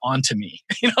back onto me.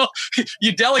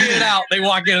 You delegate it out, they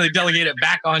walk in and they delegate it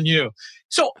back on you.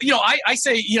 So, I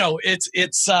say,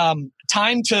 it's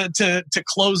time to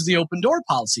close the open door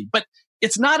policy, but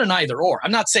it's not an either or.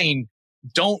 I'm not saying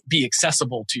don't be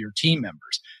accessible to your team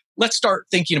members. Let's start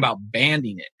thinking about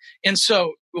banding it. And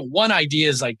so one idea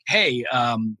is like, hey,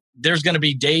 there's going to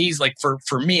be days like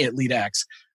for me at LeadX,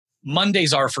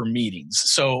 Mondays are for meetings.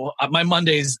 So my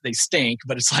Mondays, they stink,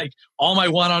 but it's like all my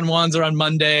one-on-ones are on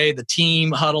Monday. The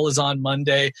team huddle is on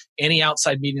Monday. Any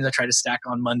outside meetings I try to stack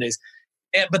on Mondays.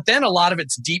 But then a lot of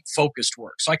it's deep focused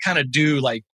work. So I kind of do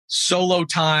like solo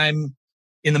time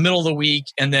in the middle of the week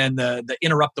and then the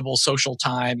interruptible social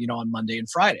time, on Monday and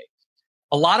Friday.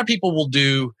 A lot of people will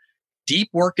do deep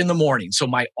work in the morning. So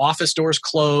my office door's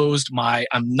closed. I'm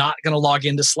not going to log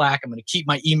into Slack. I'm going to keep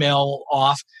my email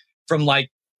off from like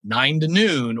 9 to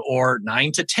noon or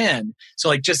 9 to 10. So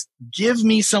like, just give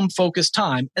me some focused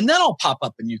time and then I'll pop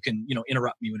up and you can,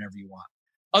 interrupt me whenever you want.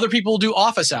 Other people will do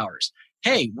office hours.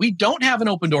 Hey, we don't have an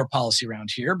open door policy around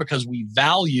here because we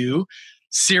value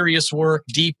serious work,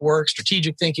 deep work,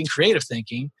 strategic thinking, creative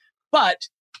thinking. But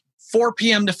 4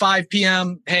 p.m. to 5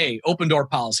 p.m., hey, open door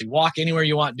policy, walk anywhere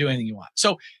you want, do anything you want.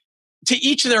 So to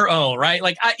each their own, right?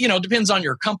 Like, depends on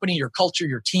your company, your culture,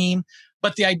 your team.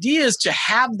 But the idea is to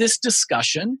have this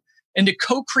discussion and to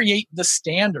co-create the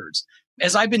standards.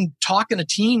 As I've been talking to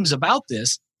teams about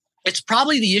this, it's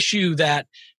probably the issue that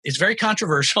is very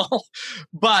controversial,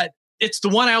 but it's the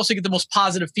one I also get the most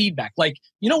positive feedback. Like,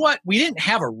 you know what? We didn't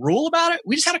have a rule about it.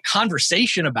 We just had a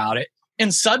conversation about it.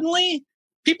 And suddenly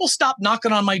people stopped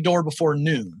knocking on my door before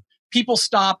noon. People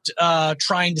stopped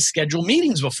trying to schedule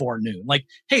meetings before noon. Like,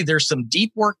 hey, there's some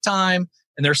deep work time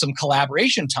and there's some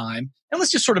collaboration time. And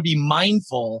let's just sort of be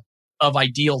mindful of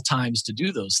ideal times to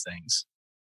do those things.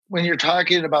 When you're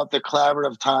talking about the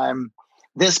collaborative time,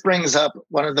 this brings up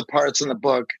one of the parts in the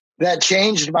book that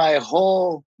changed my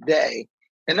whole day.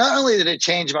 And not only did it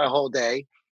change my whole day,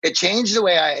 it changed the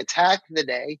way I attacked the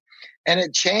day, and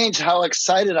it changed how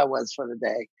excited I was for the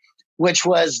day, which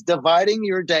was dividing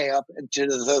your day up into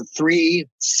the 3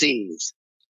 C's.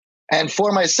 And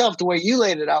for myself, the way you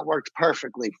laid it out worked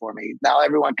perfectly for me. Now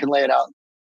everyone can lay it out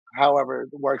however it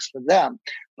works for them,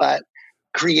 but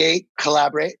create,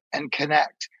 collaborate, and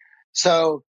connect.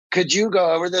 So could you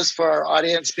go over this for our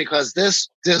audience? Because this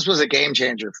was a game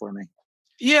changer for me.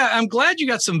 Yeah, I'm glad you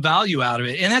got some value out of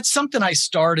it. And that's something I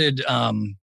started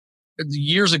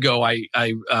years ago.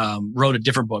 I wrote a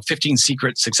different book, 15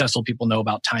 Secrets Successful People Know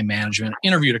About Time Management.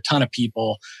 Interviewed a ton of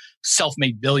people,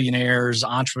 self-made billionaires,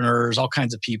 entrepreneurs, all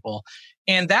kinds of people.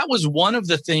 And that was one of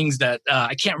the things that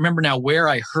I can't remember now where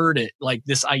I heard it, like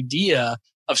this idea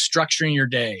of structuring your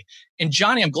day. And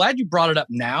Johnny, I'm glad you brought it up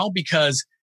now, because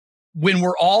when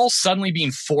we're all suddenly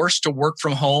being forced to work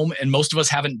from home, and most of us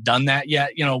haven't done that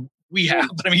yet, we have,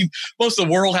 but most of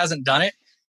the world hasn't done it.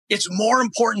 It's more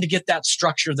important to get that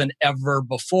structure than ever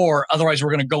before. Otherwise, we're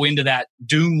going to go into that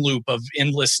doom loop of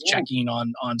endless checking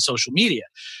on social media.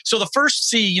 So the first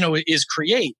C, is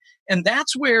create. And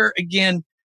that's where, again,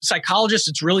 psychologists,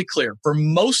 it's really clear. For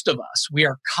most of us, we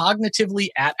are cognitively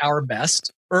at our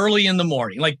best early in the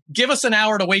morning. Like, give us an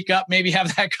hour to wake up, maybe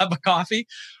have that cup of coffee.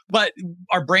 But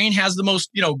our brain has the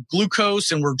most,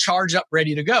 glucose, and we're charged up,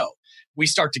 ready to go. we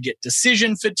start to get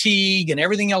decision fatigue and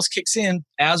everything else kicks in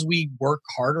as we work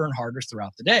harder and harder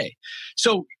throughout the day.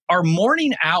 So our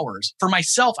morning hours, for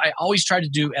myself, I always try to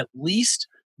do at least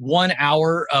 1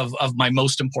 hour of my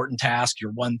most important task,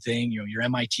 your one thing, your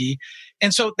MIT.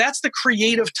 And so that's the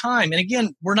creative time. And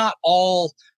again, we're not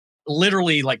all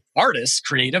literally like artists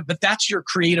creative, but that's your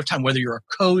creative time, whether you're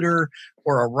a coder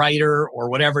or a writer or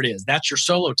whatever it is, that's your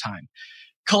solo time.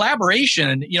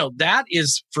 Collaboration, that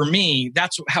is, for me,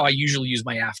 that's how I usually use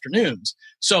my afternoons.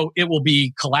 So it will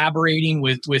be collaborating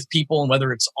with people, and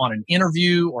whether it's on an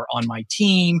interview or on my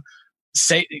team,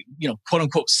 say, quote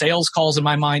unquote, sales calls in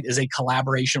my mind is a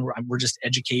collaboration where we're just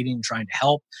educating and trying to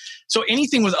help. So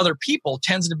anything with other people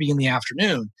tends to be in the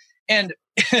afternoon. And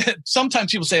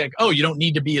sometimes people say like, oh, you don't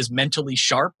need to be as mentally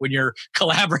sharp when you're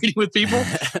collaborating with people.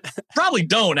 Probably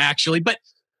don't actually, but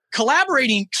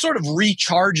collaborating sort of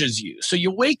recharges you. So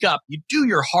you wake up, you do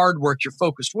your hard work, your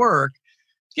focused work,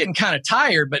 getting kind of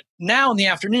tired, but now in the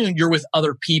afternoon, you're with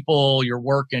other people, you're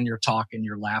working, you're talking,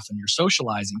 you're laughing, you're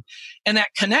socializing. And that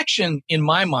connection, in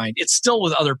my mind, it's still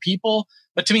with other people,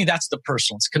 but to me, that's the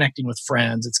personal. It's connecting with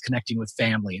friends, it's connecting with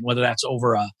family. And whether that's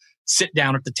over a sit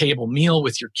down at the table meal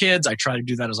with your kids, I try to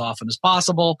do that as often as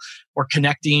possible, or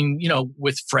connecting,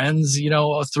 with friends,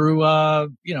 through a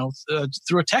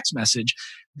text message.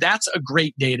 That's a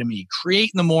great day to me.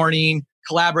 Create in the morning,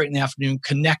 collaborate in the afternoon,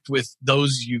 connect with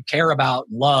those you care about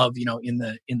and love, in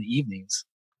the evenings.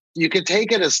 You could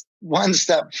take it as one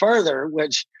step further,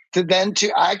 which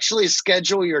to actually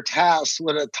schedule your tasks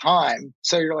with a time.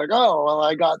 So you're like, oh, well,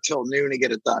 I got till noon to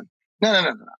get it done.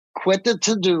 No. Quit the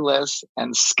to-do list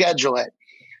and schedule it.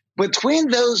 Between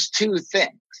those two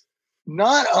things,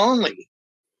 not only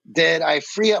did I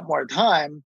free up more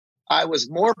time, I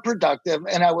was more productive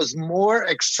and I was more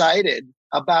excited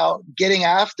about getting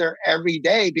after every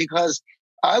day because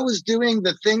I was doing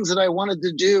the things that I wanted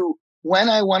to do when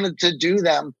I wanted to do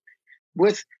them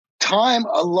with time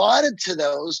allotted to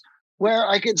those, where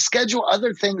I could schedule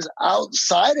other things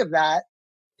outside of that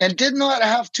and did not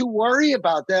have to worry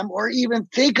about them or even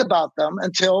think about them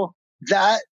until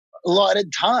that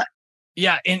allotted time.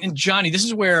 Yeah. And Johnny, this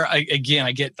is where I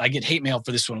get hate mail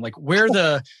for this one. Like where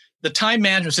the time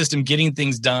management system getting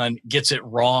things done gets it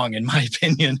wrong, in my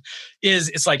opinion, is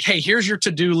it's like, hey, here's your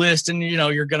to-do list and,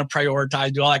 you're going to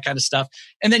prioritize, do all that kind of stuff.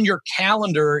 And then your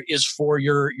calendar is for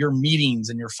your meetings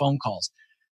and your phone calls.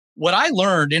 What I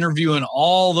learned interviewing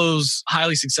all those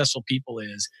highly successful people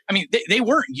is, they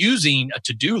weren't using a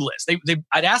to-do list.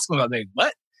 I'd ask them about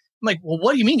what? I'm like, well,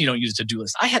 what do you mean you don't use a to-do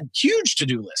list? I had huge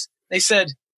to-do lists. They said,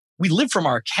 we live from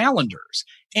our calendars.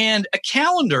 And a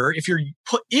calendar, if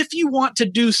you want to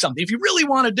do something, if you really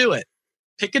want to do it,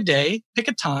 pick a day, pick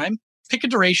a time, pick a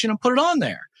duration and put it on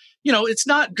there. It's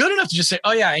not good enough to just say,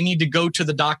 oh yeah, I need to go to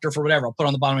the doctor for whatever. I'll put it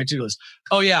on the bottom of my to-do list.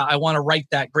 Oh yeah, I want to write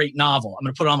that great novel. I'm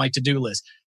going to put it on my to-do list.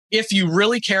 If you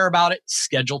really care about it,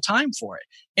 schedule time for it.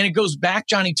 And it goes back,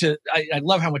 Johnny, to, I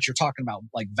love how much you're talking about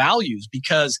like values,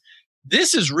 because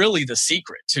this is really the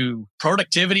secret to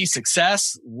productivity,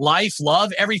 success, life,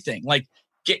 love, everything. Like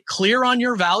get clear on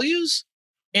your values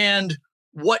and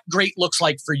what great looks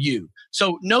like for you.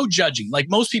 So no judging. Like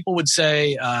most people would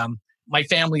say, my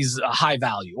family's a high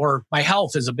value or my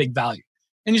health is a big value.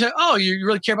 And you say, oh, you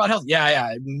really care about health?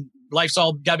 Yeah. Life's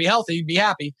all got to be healthy, be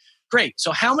happy. Great.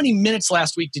 So how many minutes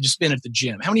last week did you spend at the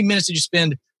gym? How many minutes did you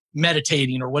spend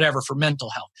meditating or whatever for mental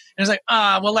health? And it's like,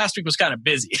 well, last week was kind of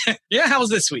busy. Yeah. How was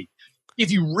this week?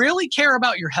 If you really care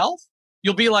about your health,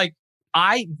 you'll be like,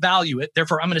 I value it.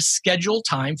 Therefore, I'm going to schedule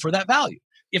time for that value.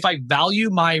 If I value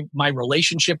my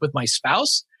relationship with my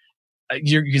spouse,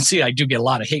 you can see I do get a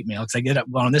lot of hate mail because I get up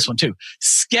on this one too.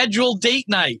 Schedule date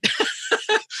night.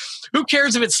 Who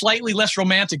cares if it's slightly less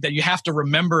romantic that you have to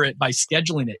remember it by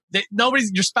scheduling it?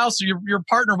 Your spouse or your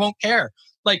partner won't care.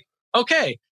 Like,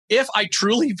 okay, if I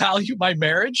truly value my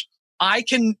marriage, I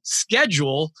can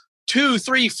schedule 2,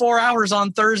 3, 4 hours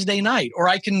on Thursday night, or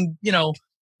I can,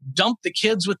 dump the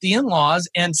kids with the in-laws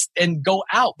and go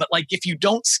out. But like, if you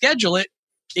don't schedule it,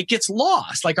 it gets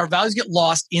lost. Like our values get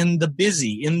lost in the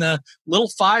busy, in the little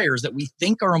fires that we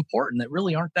think are important that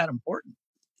really aren't that important.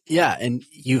 Yeah. And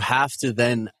you have to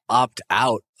then opt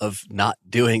out of not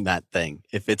doing that thing.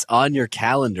 If it's on your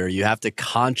calendar, you have to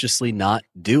consciously not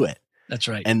do it. That's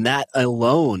right. And that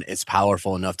alone is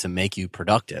powerful enough to make you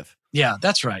productive. Yeah,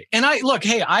 that's right. And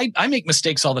I make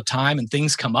mistakes all the time and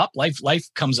things come up. Life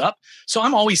comes up. So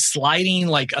I'm always sliding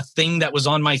like a thing that was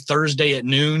on my Thursday at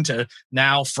noon to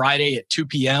now Friday at 2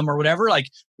 p.m. or whatever. Like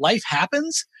life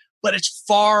happens, but it's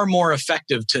far more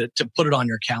effective to put it on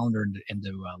your calendar and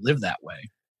to live that way.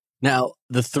 Now,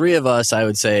 the three of us, I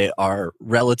would say, are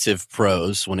relative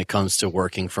pros when it comes to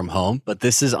working from home, but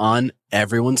this is on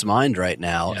everyone's mind right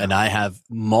now. Yeah. And I have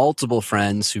multiple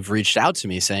friends who've reached out to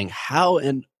me saying, how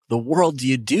in the world do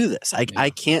you do this? I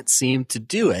can't seem to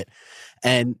do it.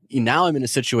 And now I'm in a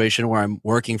situation where I'm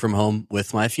working from home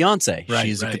with my fiance.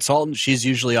 She's a consultant. She's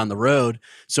usually on the road.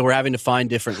 So we're having to find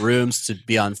different rooms to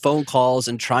be on phone calls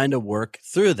and trying to work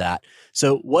through that.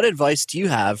 So what advice do you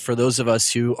have for those of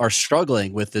us who are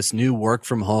struggling with this new work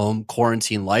from home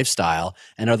quarantine lifestyle?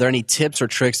 And are there any tips or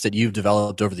tricks that you've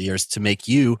developed over the years to make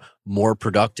you more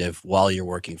productive while you're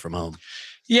working from home?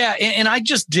 Yeah, and I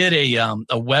just did a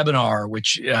webinar,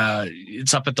 which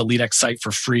it's up at the LeadX site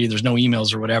for free. There's no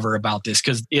emails or whatever about this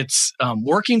because it's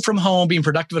working from home, being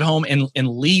productive at home, and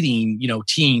leading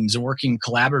teams and working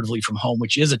collaboratively from home,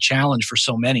 which is a challenge for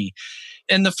so many.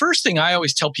 And the first thing I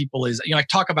always tell people is, I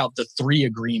talk about the 3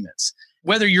 agreements.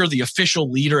 Whether you're the official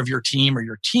leader of your team or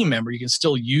your team member, you can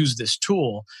still use this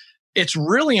tool. It's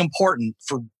really important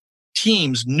for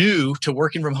teams new to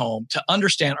working from home to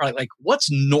understand, all right, like what's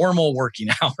normal working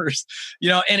hours,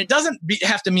 and it doesn't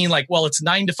have to mean like, well, it's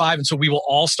 9 to 5. And so we will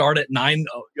all start at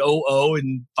 9:00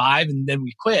 and 5 and then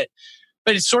we quit.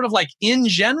 But it's sort of like in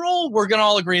general, we're going to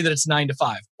all agree that it's 9 to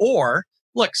 5 or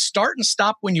look, start and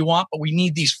stop when you want, but we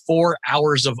need these 4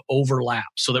 hours of overlap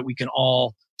so that we can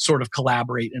all sort of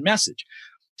collaborate and message.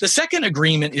 The second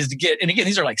agreement is to get, and again,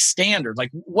 these are like standard, like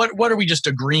what are we just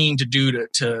agreeing to do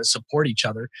to support each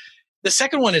other? The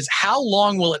second one is how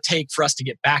long will it take for us to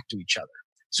get back to each other?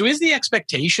 So is the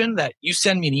expectation that you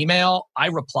send me an email, I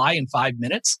reply in 5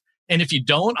 minutes? And if you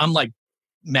don't, I'm like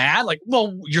mad, like,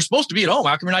 well, you're supposed to be at home.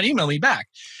 How come you're not emailing me back?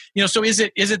 So is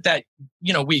it that,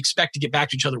 we expect to get back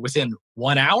to each other within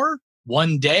 1 hour,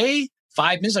 1 day,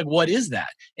 5 minutes? Like, what is that?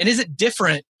 And is it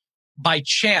different by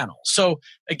channel? So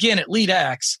again, at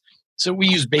LeadX, so we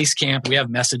use Basecamp, we have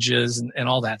messages and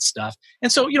all that stuff.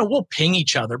 And so, we'll ping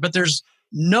each other, but there's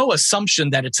no assumption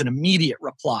that it's an immediate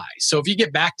reply. So if you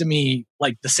get back to me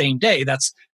like the same day,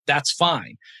 that's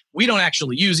fine. We don't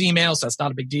actually use emails. So that's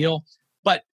not a big deal.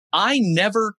 But I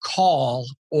never call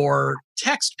or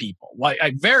text people.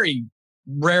 I very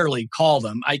rarely call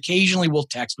them. I occasionally will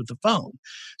text with the phone.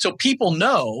 So people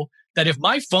know that if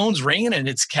my phone's ringing and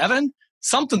it's Kevin,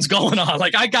 something's going on.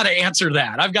 Like I got to answer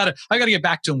that. I got to get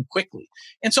back to him quickly.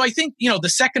 And so I think, the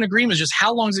second agreement is just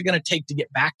how long is it going to take to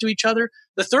get back to each other?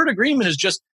 The third agreement is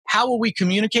just how will we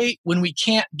communicate when we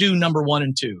can't do number 1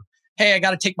 and 2? Hey, I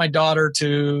got to take my daughter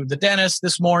to the dentist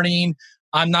this morning.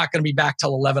 I'm not going to be back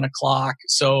till 11 o'clock.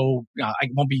 So I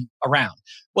won't be around.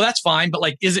 Well, that's fine. But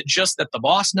like, is it just that the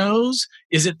boss knows?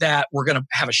 Is it that we're going to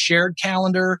have a shared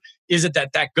calendar? Is it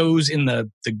that goes in the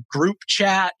group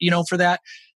chat, for that?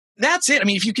 That's it. I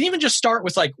mean, if you can even just start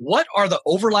with like, what are the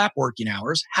overlap working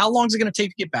hours? How long is it going to take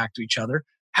to get back to each other?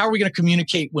 How are we going to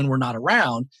communicate when we're not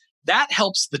around? That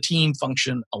helps the team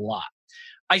function a lot.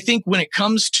 I think when it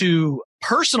comes to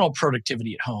personal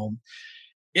productivity at home,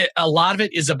 a lot of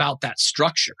it is about that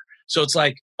structure. So it's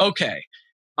like, okay,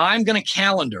 I'm going to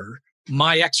calendar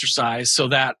my exercise so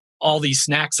that all these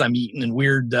snacks I'm eating and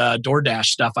weird DoorDash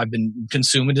stuff I've been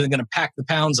consuming isn't going to pack the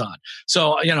pounds on.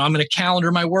 So, I'm going to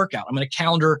calendar my workout. I'm going to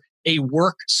calendar a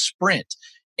work sprint.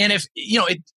 And if,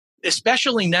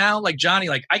 especially now, like Johnny,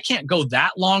 like I can't go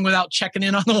that long without checking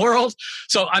in on the world.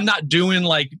 So I'm not doing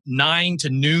like 9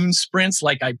 to noon sprints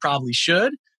like I probably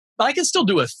should, but I can still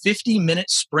do a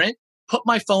 50-minute sprint, put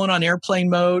my phone on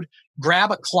airplane mode,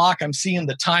 grab a clock. I'm seeing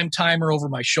the time timer over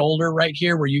my shoulder right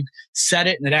here where you set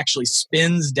it and it actually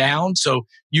spins down. So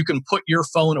you can put your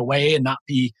phone away and not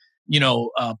be,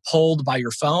 pulled by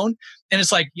your phone. And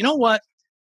it's like, you know what?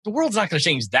 The world's not going to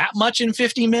change that much in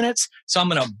 50 minutes. So I'm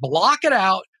going to block it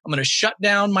out. I'm going to shut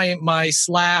down my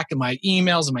Slack and my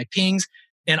emails and my pings.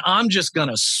 And I'm just going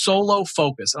to solo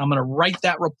focus. And I'm going to write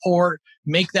that report,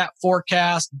 make that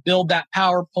forecast, build that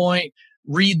PowerPoint,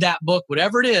 read that book,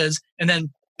 whatever it is. And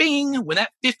then bing, when that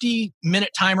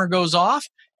 50-minute timer goes off,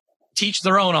 teach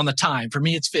their own on the time. For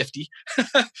me, it's 50.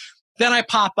 Then I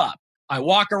pop up. I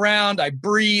walk around, I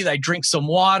breathe, I drink some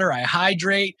water, I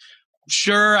hydrate.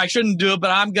 Sure, I shouldn't do it,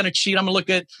 but I'm going to cheat. I'm going to look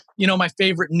at, my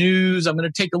favorite news. I'm going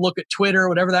to take a look at Twitter,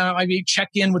 whatever that might be, check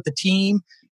in with the team.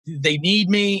 They need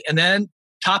me. And then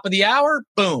top of the hour,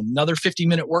 boom, another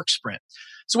 50-minute work sprint.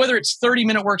 So whether it's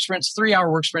 30-minute work sprints, 3-hour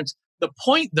work sprints, the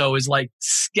point though is like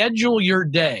schedule your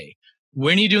day.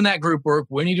 When are you doing that group work?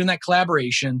 When are you doing that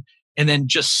collaboration? And then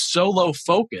just solo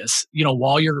focus,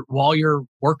 while you're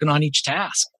working on each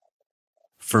task.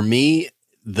 For me,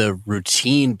 the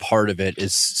routine part of it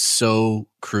is so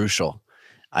crucial.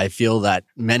 I feel that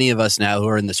many of us now who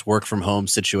are in this work from home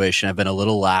situation have been a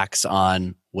little lax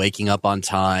on waking up on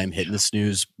time, hitting the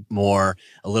snooze more,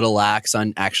 a little lax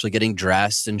on actually getting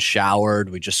dressed and showered.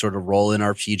 We just sort of roll in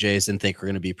our PJs and think we're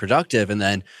going to be productive. And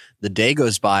then the day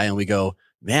goes by and we go,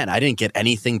 man, I didn't get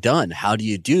anything done. How do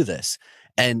you do this?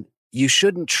 And you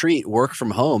shouldn't treat work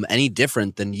from home any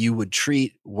different than you would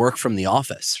treat work from the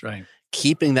office. That's right.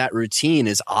 Keeping that routine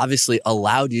has obviously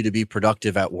allowed you to be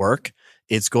productive at work.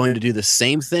 It's going to do the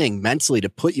same thing mentally to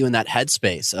put you in that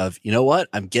headspace of, you know what,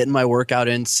 I'm getting my workout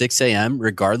in 6 a.m.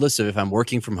 regardless of if I'm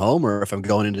working from home or if I'm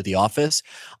going into the office.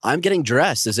 I'm getting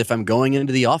dressed as if I'm going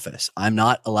into the office. I'm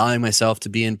not allowing myself to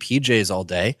be in PJs all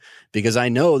day because I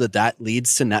know that that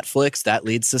leads to Netflix, that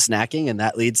leads to snacking, and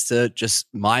that leads to just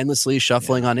mindlessly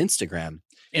shuffling on Instagram.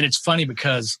 And it's funny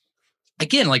because,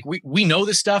 again, like we know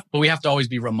this stuff, but we have to always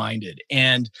be reminded.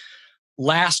 And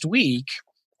last week,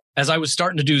 as I was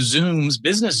starting to do Zooms,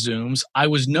 business Zooms, I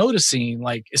was noticing,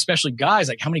 like, especially guys,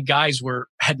 like how many guys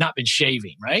had not been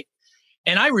shaving, right?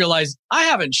 And I realized I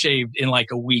haven't shaved in like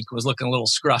a week, was looking a little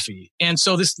scruffy. And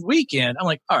so this weekend, I'm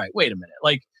like, all right, wait a minute.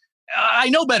 Like, I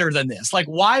know better than this. Like,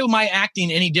 why am I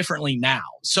acting any differently now?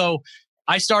 So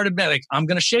I started like, I'm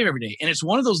going to shave every day. And it's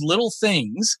one of those little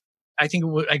things. I think,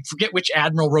 I forget which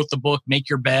admiral wrote the book, Make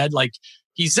Your Bed. Like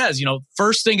he says,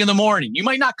 first thing in the morning, you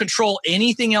might not control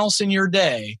anything else in your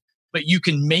day, but you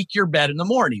can make your bed in the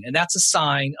morning. And that's a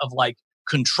sign of like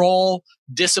control,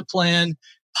 discipline,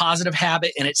 positive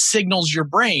habit. And it signals your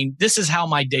brain, this is how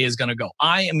my day is going to go.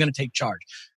 I am going to take charge.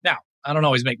 Now, I don't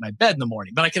always make my bed in the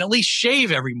morning, but I can at least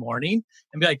shave every morning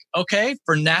and be like, okay,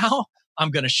 for now,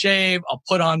 I'm going to shave. I'll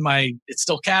put on it's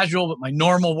still casual, but my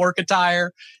normal work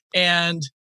attire and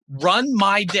run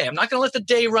my day. I'm not going to let the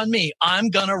day run me. I'm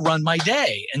going to run my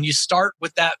day. And you start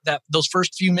with those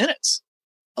first few minutes.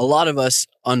 A lot of us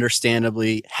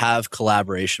understandably have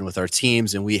collaboration with our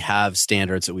teams and we have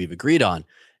standards that we've agreed on.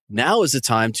 Now is the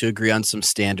time to agree on some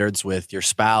standards with your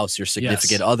spouse, your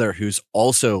significant other who's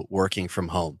also working from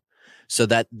home so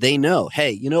that they know,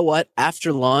 hey, you know what?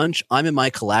 After lunch, I'm in my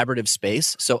collaborative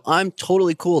space. So I'm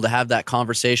totally cool to have that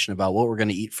conversation about what we're going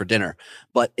to eat for dinner.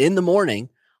 But in the morning,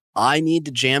 I need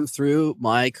to jam through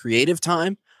my creative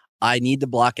time. I need to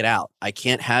block it out. I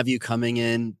can't have you coming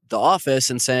in the office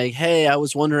and saying, hey, I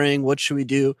was wondering, what should we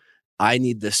do? I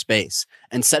need this space.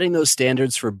 And setting those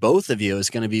standards for both of you is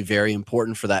going to be very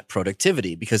important for that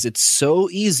productivity because it's so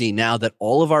easy now that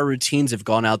all of our routines have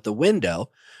gone out the window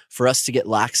for us to get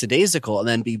lackadaisical and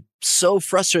then be so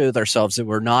frustrated with ourselves that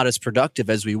we're not as productive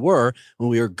as we were when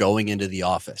we were going into the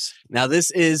office. Now,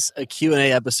 this is a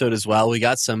Q&A episode as well. We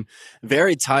got some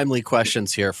very timely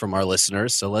questions here from our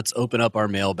listeners. So let's open up our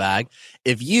mailbag.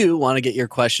 If you want to get your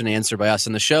question answered by us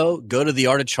on the show, go to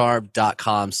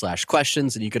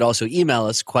theartofcharm.com/questions. And you could also email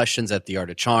us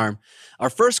questions@theartofcharm. Our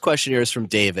first question here is from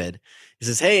David. He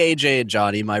says, hey, AJ and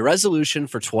Johnny, my resolution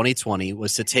for 2020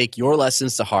 was to take your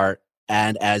lessons to heart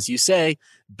and, as you say,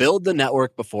 build the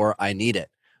network before I need it.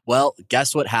 Well,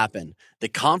 guess what happened? The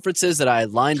conferences that I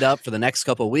had lined up for the next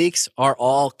couple of weeks are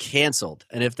all canceled.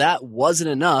 And if that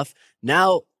wasn't enough,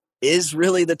 now is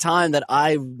really the time that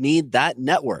I need that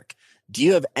network. Do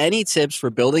you have any tips for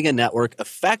building a network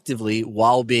effectively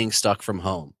while being stuck from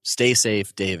home? Stay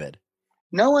safe, David.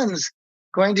 No one's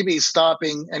going to be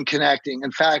stopping and connecting.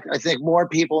 In fact, I think more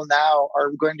people now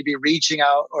are going to be reaching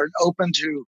out or open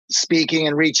to speaking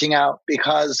and reaching out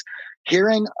because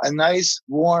hearing a nice,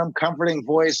 warm, comforting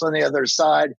voice on the other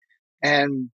side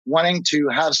and wanting to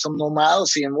have some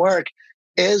normalcy in work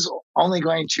is only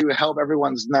going to help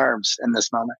everyone's nerves in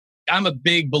this moment. I'm a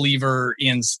big believer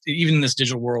in, even in this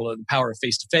digital world, the power of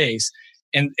face-to-face.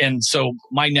 And so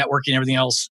my networking, everything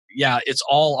else, yeah, it's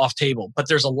all off table. But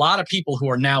there's a lot of people who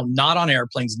are now not on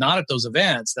airplanes, not at those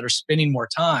events, that are spending more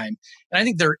time. And I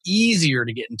think they're easier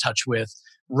to get in touch with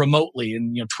remotely.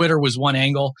 And, Twitter was one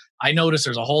angle. I noticed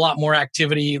there's a whole lot more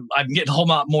activity. I'm getting a whole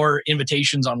lot more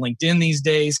invitations on LinkedIn these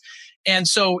days. And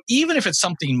so even if it's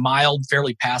something mild,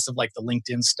 fairly passive, like the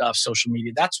LinkedIn stuff, social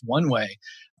media, that's one way.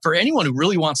 For anyone who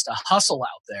really wants to hustle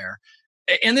out there,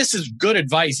 and this is good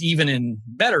advice even in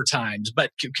better times,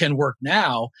 but can work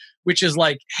now, which is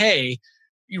like, hey,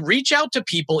 you reach out to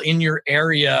people in your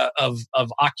area of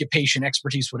occupation,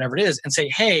 expertise, whatever it is, and say,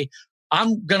 hey,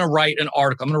 I'm going to write an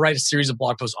article. I'm going to write a series of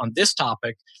blog posts on this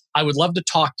topic. I would love to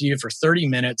talk to you for 30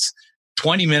 minutes,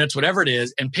 20 minutes, whatever it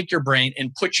is, and pick your brain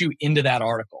and put you into that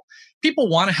article. People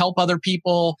want to help other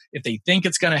people. If they think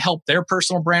it's going to help their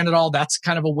personal brand at all, that's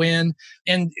kind of a win.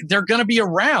 And they're going to be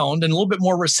around and a little bit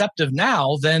more receptive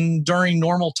now than during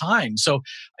normal times. So,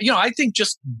 I think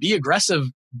just be aggressive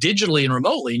digitally and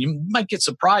remotely, and you might get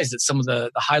surprised at some of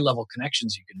the high-level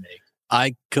connections you can make.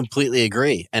 I completely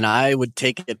agree. And I would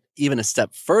take it even a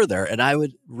step further and I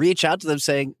would reach out to them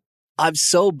saying, I'm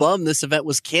so bummed this event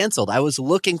was canceled. I was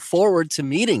looking forward to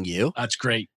meeting you. That's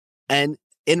great. And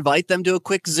invite them to a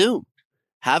quick Zoom.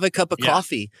 Have a cup of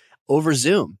coffee over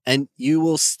Zoom. And you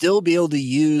will still be able to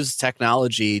use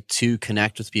technology to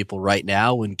connect with people right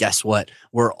now. And guess what?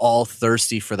 We're all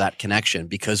thirsty for that connection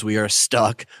because we are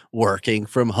stuck working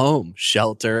from home,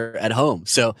 shelter at home.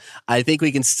 So I think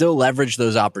we can still leverage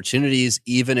those opportunities,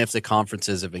 even if the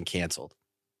conferences have been canceled.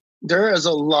 There is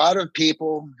a lot of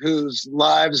people whose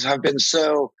lives have been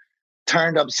so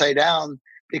turned upside down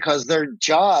because their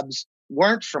jobs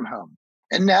weren't from home.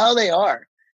 And now they are.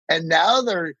 And now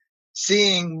they're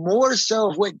seeing more so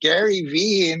of what Gary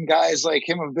Vee and guys like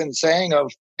him have been saying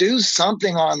of do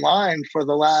something online for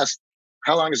the last,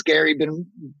 how long has Gary been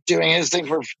doing his thing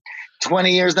for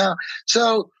 20 years now?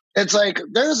 So it's like,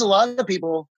 there's a lot of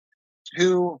people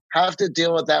who have to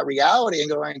deal with that reality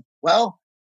and going, well,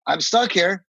 I'm stuck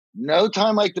here. No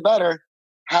time like the better.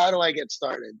 How do I get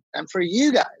started? And for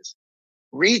you guys,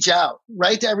 reach out,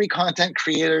 write to every content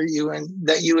creator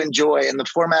that you enjoy and the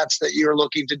formats that you're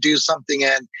looking to do something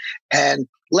in, and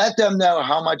let them know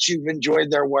how much you've enjoyed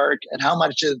their work and how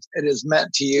much it has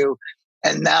meant to you.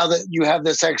 And now that you have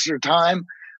this extra time,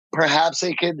 perhaps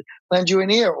they could lend you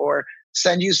an ear or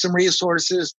send you some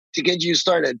resources to get you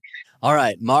started. All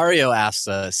right. Mario asks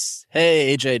us,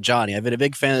 hey, AJ, Johnny, I've been a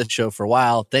big fan of the show for a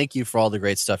while. Thank you for all the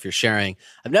great stuff you're sharing.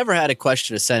 I've never had a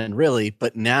question to send really,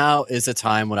 but now is the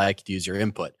time when I could use your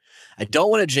input. I don't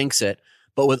want to jinx it,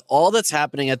 but with all that's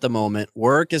happening at the moment,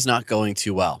 work is not going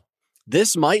too well.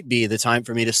 This might be the time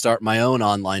for me to start my own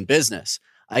online business.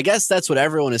 I guess that's what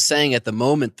everyone is saying at the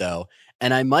moment, though,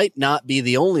 and I might not be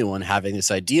the only one having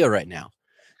this idea right now.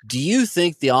 Do you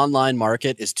think the online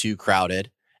market is too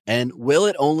crowded? And will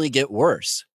it only get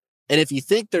worse? And if you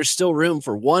think there's still room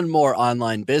for one more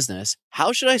online business,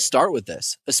 how should I start with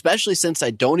this? Especially since I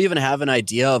don't even have an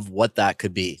idea of what that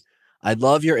could be. I'd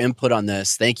love your input on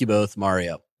this. Thank you both,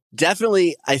 Mario.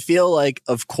 Definitely, I feel like,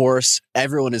 of course,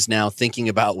 everyone is now thinking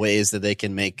about ways that they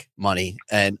can make money.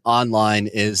 And online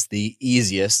is the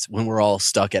easiest when we're all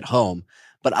stuck at home.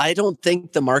 But I don't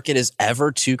think the market is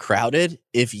ever too crowded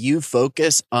if you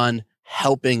focus on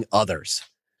helping others.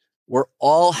 We're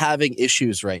all having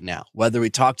issues right now, whether we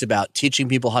talked about teaching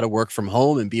people how to work from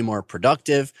home and be more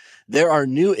productive. There are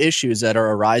new issues that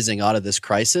are arising out of this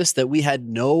crisis that we had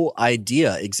no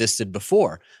idea existed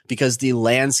before because the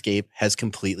landscape has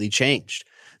completely changed.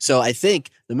 So I think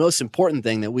the most important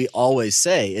thing that we always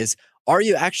say is, are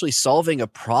you actually solving a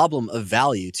problem of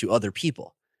value to other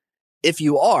people? If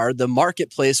you are, the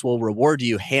marketplace will reward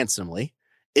you handsomely.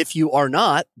 If you are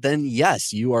not, then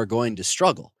yes, you are going to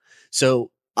struggle.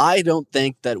 So I don't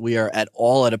think that we are at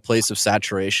all at a place of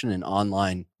saturation in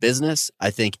online business.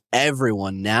 I think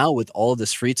everyone now with all of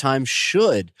this free time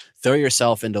should throw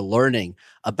yourself into learning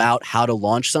about how to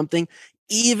launch something,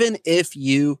 even if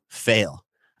you fail.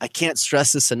 I can't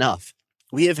stress this enough.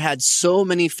 We have had so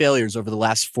many failures over the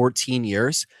last 14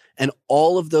 years, and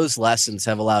all of those lessons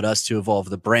have allowed us to evolve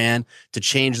the brand, to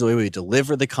change the way we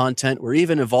deliver the content. We're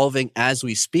even evolving as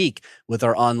we speak with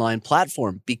our online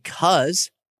platform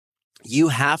because you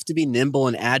have to be nimble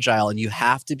and agile, and you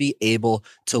have to be able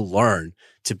to learn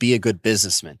to be a good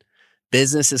businessman.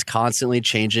 Business is constantly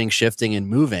changing, shifting, and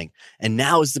moving. And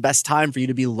now is the best time for you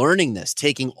to be learning this,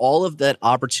 taking all of that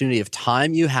opportunity of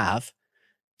time you have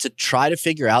to try to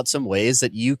figure out some ways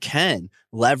that you can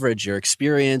leverage your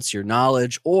experience, your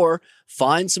knowledge, or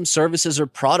find some services or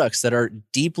products that are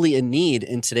deeply in need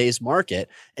in today's market,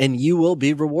 and you will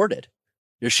be rewarded.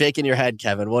 You're shaking your head,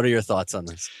 Kevin. What are your thoughts on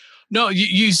this? No,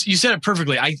 you said it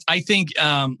perfectly. I think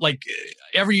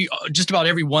just about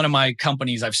every one of my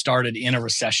companies I've started in a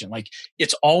recession, like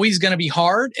it's always going to be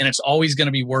hard and it's always going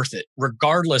to be worth it,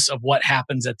 regardless of what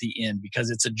happens at the end, because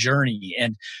it's a journey.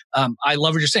 And I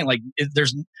love what you're saying. Like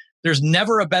there's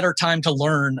never a better time to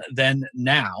learn than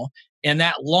now. And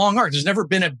that long arc, there's never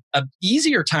been a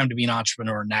easier time to be an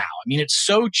entrepreneur now. I mean, it's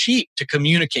so cheap to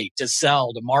communicate, to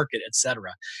sell, to market, et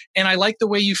cetera. And I like the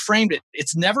way you framed it.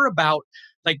 It's never about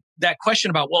like that question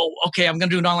about, well, okay, I'm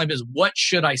going to do an online business. What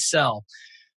should I sell?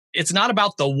 It's not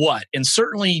about the what. And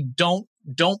certainly don't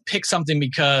pick something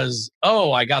because,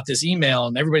 oh, I got this email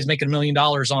and everybody's making $1 million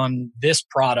on this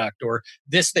product or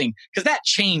this thing, because that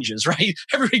changes, right?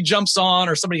 Everybody jumps on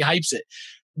or somebody hypes it.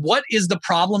 What is the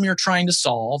problem you're trying to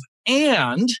solve?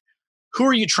 And who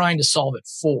are you trying to solve it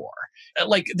for?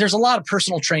 Like there's a lot of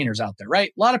personal trainers out there, right?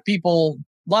 A lot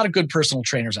of good personal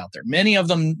trainers out there. Many of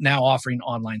them now offering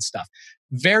online stuff.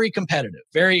 Very competitive,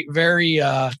 very, very,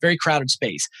 very crowded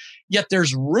space. Yet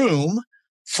there's room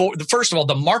first of all,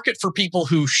 the market for people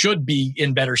who should be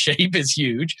in better shape is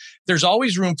huge. There's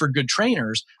always room for good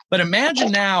trainers. But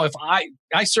imagine now if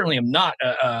I certainly am not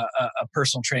a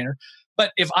personal trainer,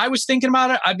 but if I was thinking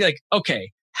about it, I'd be like,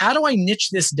 okay, how do I niche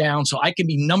this down so I can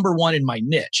be number one in my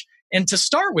niche? And to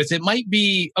start with, it might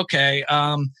be, okay,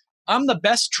 I'm the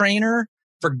best trainer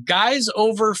for guys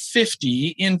over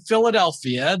 50 in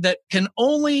Philadelphia that can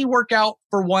only work out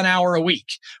for 1 hour a week.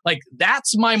 Like,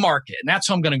 that's my market, and that's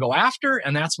who I'm going to go after,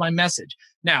 and that's my message.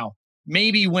 Now,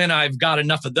 maybe when I've got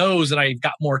enough of those and I've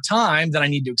got more time, then I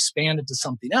need to expand it to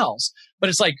something else. But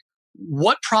it's like,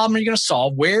 what problem are you going to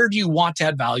solve? Where do you want to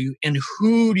add value? And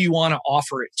who do you want to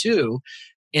offer it to?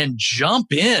 And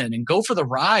jump in and go for the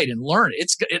ride and learn.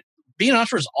 Being an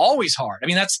entrepreneur is always hard. I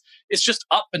mean, it's just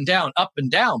up and down,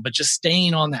 but just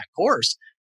staying on that course.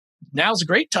 Now's a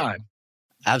great time.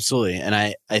 Absolutely. And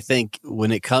I think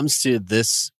when it comes to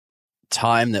this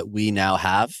time that we now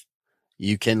have,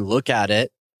 you can look at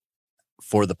it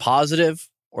for the positive,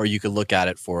 or you could look at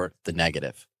it for the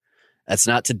negative. That's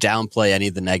not to downplay any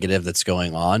of the negative that's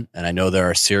going on. And I know there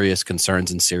are serious concerns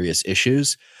and serious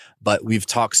issues, but we've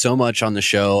talked so much on the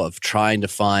show of trying to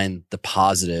find the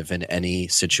positive in any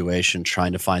situation,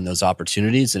 trying to find those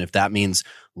opportunities. And if that means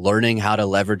learning how to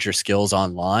leverage your skills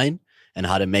online and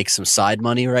how to make some side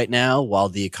money right now while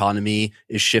the economy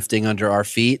is shifting under our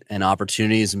feet and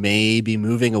opportunities may be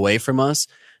moving away from us,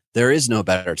 there is no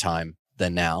better time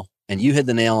than now. And you hit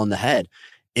the nail on the head.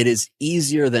 It is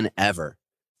easier than ever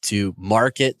to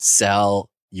market, sell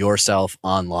yourself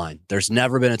online. There's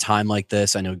never been a time like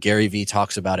this. I know Gary Vee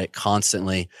talks about it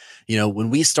constantly. You know, when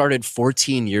we started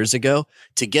 14 years ago,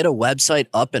 to get a website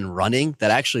up and running that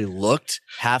actually looked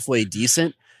halfway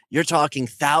decent, you're talking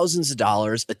thousands of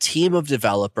dollars, a team of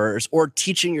developers, or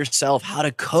teaching yourself how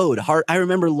to code. I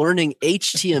remember learning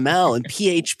HTML and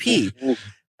PHP.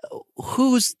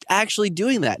 Who's actually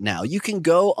doing that now? You can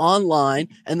go online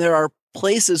and there are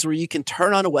places where you can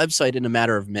turn on a website in a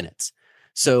matter of minutes.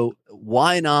 So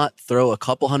why not throw a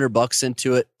couple $100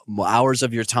 into it, hours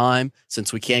of your time,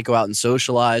 since we can't go out and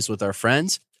socialize with our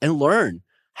friends, and learn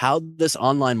how this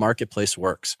online marketplace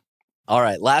works. All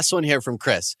right, last one here from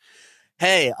Chris.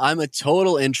 Hey, I'm a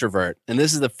total introvert, and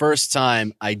this is the first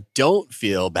time I don't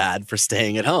feel bad for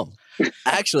staying at home.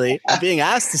 Actually, I'm being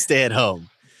asked to stay at home.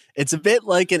 It's a bit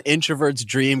like an introvert's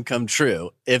dream come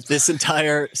true if this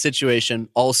entire situation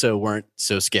also weren't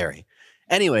so scary.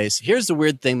 Anyways, here's the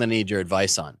weird thing that I need your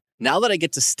advice on. Now that I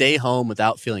get to stay home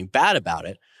without feeling bad about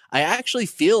it, I actually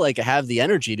feel like I have the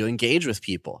energy to engage with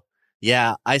people.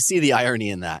 Yeah, I see the irony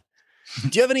in that.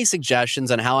 Do you have any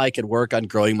suggestions on how I could work on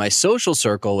growing my social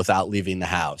circle without leaving the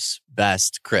house?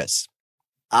 Best, Chris.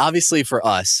 Obviously for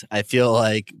us, I feel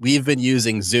like we've been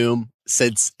using Zoom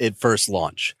since it first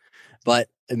launched. But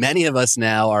many of us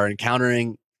now are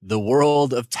encountering the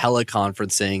world of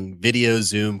teleconferencing, video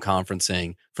Zoom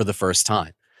conferencing for the first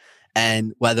time.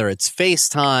 And whether it's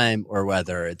FaceTime or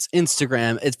whether it's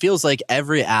Instagram, it feels like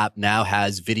every app now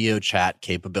has video chat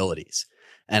capabilities.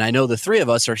 And I know the three of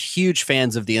us are huge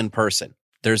fans of the in-person.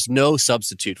 There's no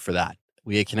substitute for that.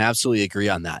 We can absolutely agree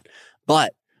on that.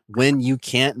 But when you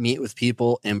can't meet with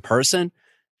people in person,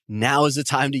 now is the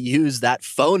time to use that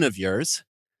phone of yours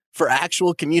for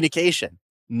actual communication,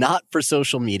 not for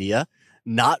social media,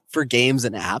 not for games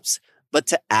and apps, but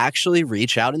to actually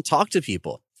reach out and talk to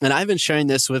people. And I've been sharing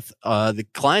this with the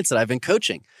clients that I've been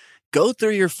coaching. Go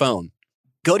through your phone,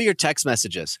 go to your text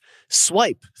messages,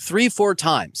 swipe 3-4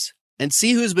 times and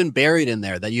see who's been buried in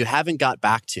there that you haven't got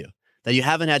back to, that you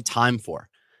haven't had time for.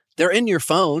 They're in your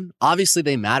phone. Obviously,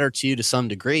 they matter to you to some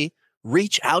degree.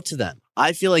 Reach out to them.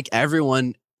 I feel like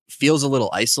everyone feels a little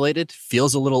isolated,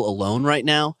 feels a little alone right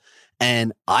now.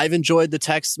 And I've enjoyed the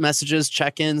text messages,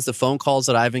 check-ins, the phone calls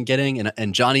that I've been getting.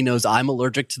 And Johnny knows I'm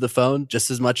allergic to the phone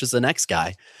just as much as the next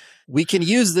guy. We can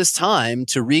use this time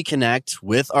to reconnect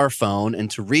with our phone and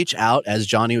to reach out, as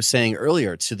Johnny was saying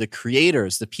earlier, to the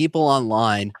creators, the people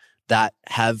online that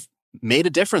have made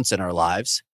a difference in our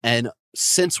lives. And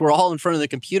since we're all in front of the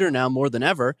computer now more than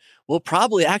ever, we'll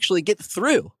probably actually get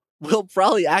through. We'll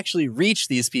probably actually reach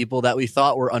these people that we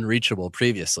thought were unreachable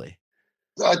previously.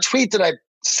 A tweet that I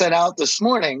sent out this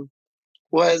morning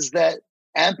was that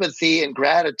empathy and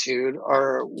gratitude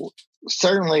are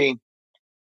certainly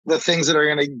the things that are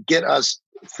going to get us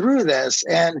through this.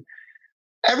 And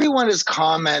everyone is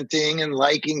commenting and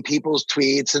liking people's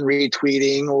tweets and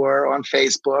retweeting or on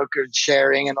Facebook or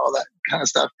sharing and all that kind of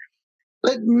stuff.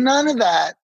 But none of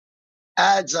that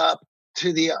adds up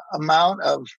to the amount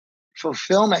of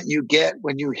fulfillment you get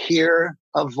when you hear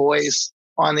a voice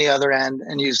on the other end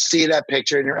and you see that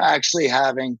picture and you're actually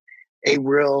having a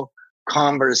real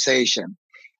conversation.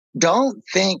 Don't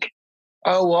think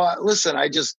Oh, well, listen, I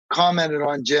just commented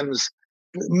on Jim's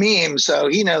meme, so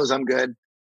he knows I'm good.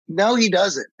 No, he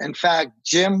doesn't. In fact,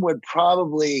 Jim would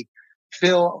probably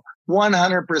feel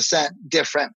 100%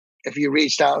 different if you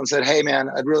reached out and said, "Hey, man,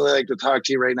 I'd really like to talk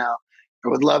to you right now. I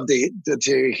would love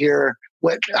to hear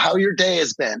how your day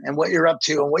has been and what you're up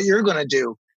to and what you're going to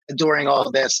do during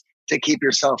all this to keep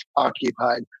yourself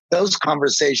occupied." Those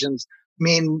conversations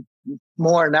mean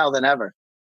more now than ever.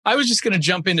 I was just going to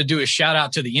jump in to do a shout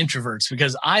out to the introverts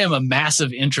because I am a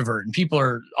massive introvert and people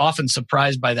are often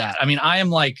surprised by that. I mean, I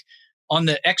am like on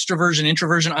the extroversion,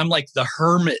 introversion, I'm like the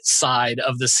hermit side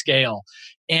of the scale.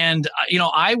 And,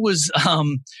 I was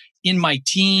in my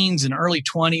teens and early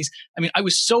 20s. I mean, I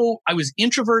was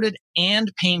introverted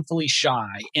and painfully shy.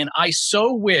 And I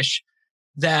so wish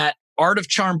that Art of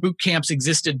Charm boot camps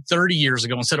existed 30 years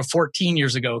ago instead of 14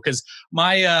 years ago, because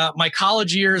my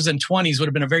college years and 20s would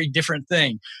have been a very different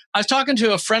thing. I was talking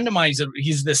to a friend of mine.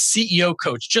 He's the CEO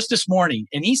coach just this morning,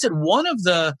 and he said one of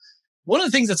the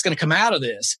things that's going to come out of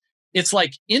this, it's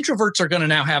like introverts are going to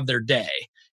now have their day,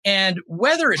 and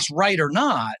whether it's right or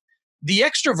not, the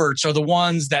extroverts are the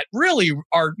ones that really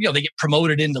are, they get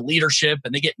promoted into leadership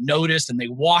and they get noticed and they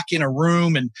walk in a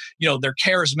room and, they're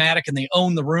charismatic and they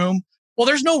own the room. Well,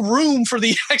 there's no room for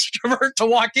the extrovert to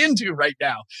walk into right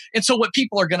now. And so what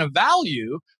people are going to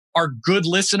value are good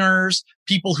listeners,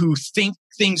 people who think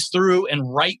things through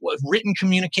and written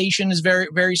communication is very,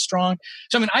 very strong.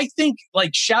 So, I mean, I think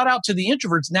like shout out to the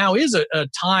introverts now is a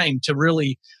time to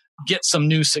really get some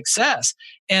new success.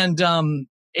 And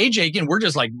AJ, again, we're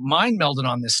just like mind melding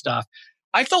on this stuff.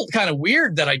 I felt kind of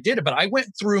weird that I did it, but I went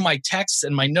through my texts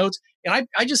and my notes. And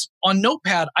I just, on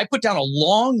Notepad, I put down a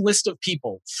long list of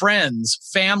people, friends,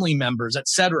 family members,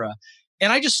 etc.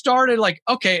 And I just started like,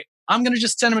 okay, I'm going to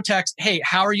just send them a text. Hey,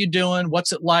 how are you doing?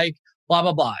 What's it like? Blah,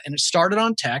 blah, blah. And it started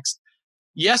on text.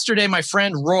 Yesterday, my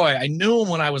friend Roy, I knew him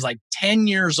when I was like 10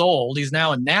 years old. He's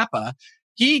now in Napa.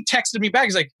 He texted me back.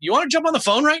 He's like, you want to jump on the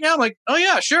phone right now? I'm like, oh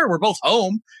yeah, sure. We're both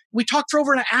home. We talked for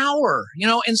over an hour,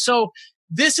 and so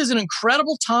this is an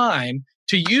incredible time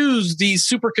to use these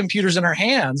supercomputers in our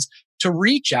hands to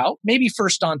reach out, maybe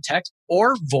first on text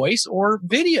or voice or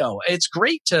video. It's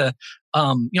great to,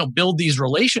 build these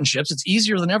relationships. It's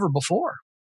easier than ever before.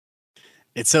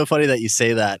 It's so funny that you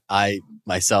say that. I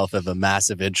myself am a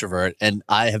massive introvert and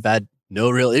I have had no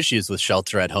real issues with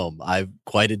shelter at home. I've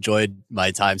quite enjoyed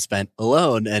my time spent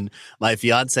alone. And my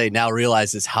fiance now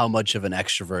realizes how much of an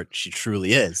extrovert she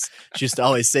truly is. She used to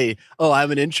always say, "Oh,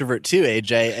 I'm an introvert too,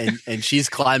 AJ." And she's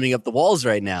climbing up the walls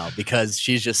right now because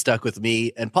she's just stuck with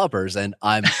me and puppers. And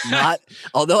I'm not,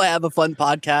 although I have a fun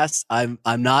podcast, I'm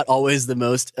not always the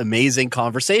most amazing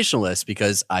conversationalist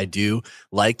because I do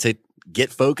like to get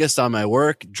focused on my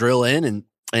work, drill in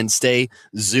and stay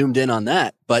zoomed in on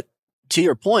that. But to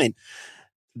your point,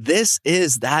 this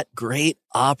is that great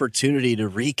opportunity to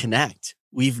reconnect.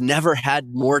 We've never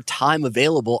had more time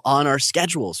available on our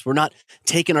schedules. We're not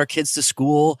taking our kids to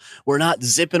school. We're not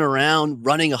zipping around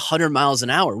running 100 miles an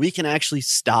hour. We can actually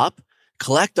stop,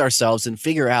 collect ourselves, and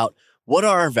figure out what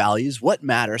are our values, what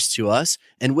matters to us.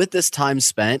 And with this time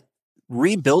spent,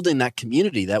 rebuilding that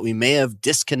community that we may have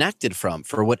disconnected from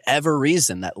for whatever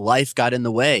reason, that life got in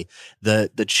the way.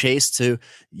 The chase to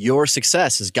your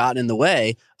success has gotten in the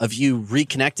way of you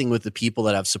reconnecting with the people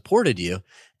that have supported you.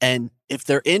 And if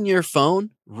they're in your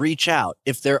phone, reach out.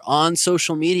 If they're on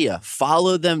social media,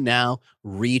 follow them now,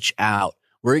 reach out.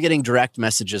 We're getting direct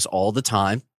messages all the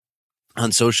time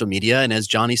on social media. And as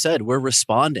Johnny said, we're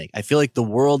responding. I feel like the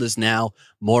world is now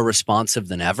more responsive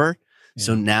than ever. Yeah.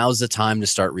 So now's the time to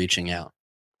start reaching out.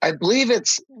 I believe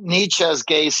it's Nietzsche's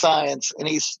Gay Science, and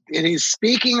he's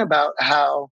speaking about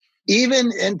how even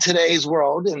in today's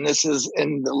world, and this is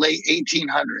in the late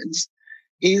 1800s,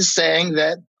 he's saying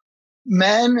that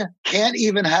men can't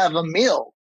even have a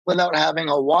meal without having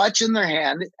a watch in their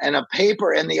hand and a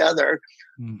paper in the other,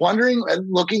 wondering and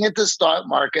looking at the stock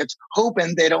markets,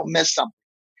 hoping they don't miss something.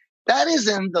 That is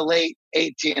in the late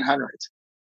 1800s.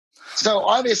 So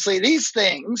obviously these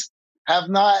things have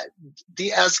not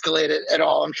de-escalated at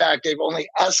all. In fact, they've only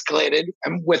escalated.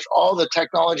 And with all the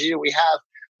technology that we have,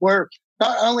 where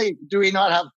not only do we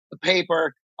not have a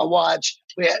paper, a watch,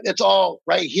 it's all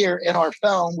right here in our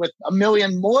phone with a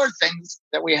million more things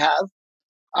that we have.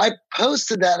 I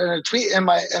posted that in a tweet, and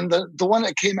the one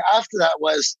that came after that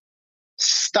was,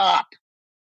 stop.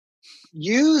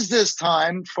 Use this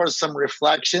time for some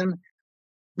reflection.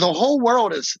 The whole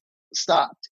world is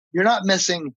stopped. You're not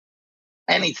missing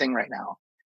anything right now.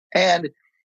 And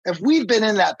if we've been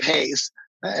in that pace,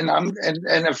 and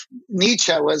if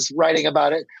Nietzsche was writing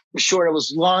about it, I'm sure it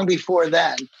was long before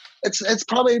then. It's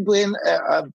probably been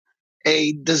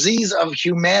a disease of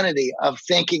humanity, of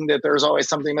thinking that there's always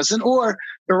something missing, or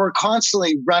that we're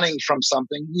constantly running from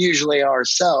something, usually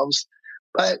ourselves.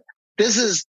 But this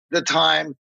is the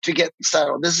time to get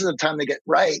settled. This is the time to get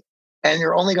right. And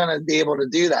you're only going to be able to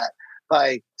do that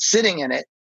by sitting in it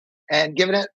and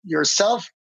giving it yourself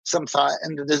some thought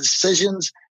and the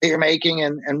decisions that you're making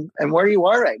and where you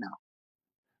are right now.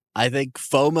 I think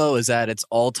FOMO is at its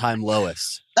all-time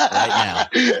lowest right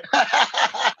now.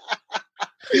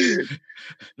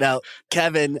 Now,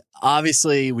 Kevin,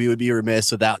 obviously we would be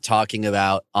remiss without talking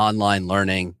about online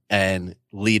learning and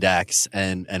LeadX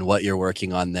and what you're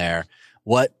working on there.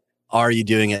 What are you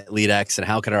doing at LeadX, and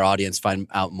how can our audience find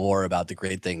out more about the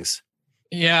great things?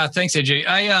 Yeah, thanks,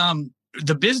 AJ.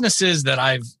 The businesses that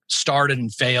I've started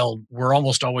and failed were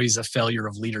almost always a failure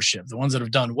of leadership. The ones that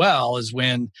have done well is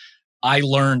when I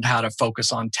learned how to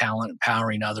focus on talent,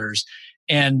 empowering others.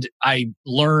 And I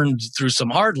learned through some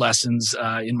hard lessons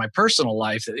in my personal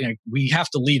life that we have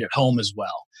to lead at home as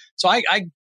well. So I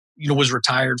was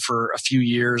retired for a few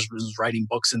years, was writing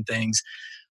books and things.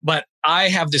 But I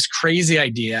have this crazy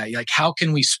idea, like, how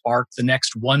can we spark the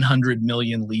next 100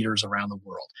 million leaders around the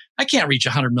world? I can't reach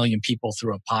 100 million people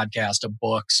through a podcast, a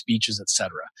book, speeches, etc.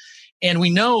 And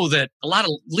we know that a lot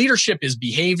of leadership is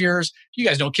behaviors. You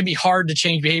guys know it can be hard to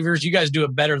change behaviors. You guys do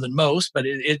it better than most, but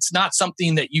it's not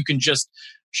something that you can just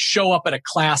show up at a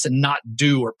class and not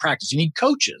do or practice. You need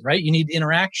coaches, right? You need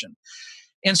interaction.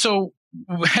 And so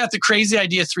we had the crazy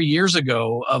idea 3 years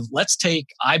ago of let's take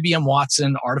IBM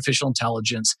Watson artificial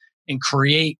intelligence and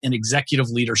create an executive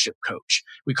leadership coach.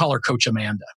 We call her Coach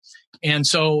Amanda. And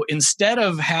so instead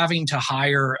of having to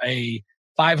hire a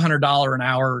 $500 an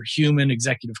hour human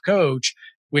executive coach,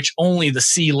 which only the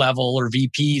C-level or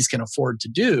VPs can afford to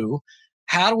do,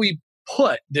 how do we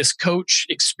put this coach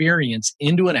experience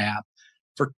into an app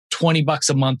for $20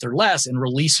 a month or less and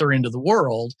release her into the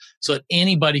world so that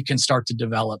anybody can start to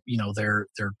develop, their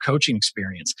coaching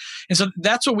experience? And so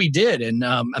that's what we did. And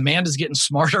Amanda's getting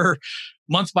smarter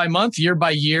month by month, year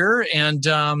by year. And,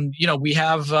 we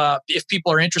have, if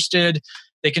people are interested,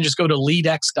 they can just go to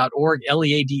leadx.org,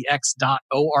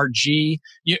 leadx.org.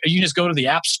 You just go to the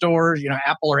App Store,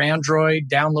 Apple or Android,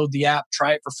 download the app,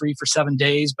 try it for free for 7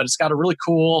 days. But it's got a really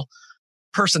cool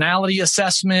personality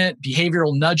assessment,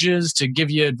 behavioral nudges to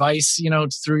give you advice,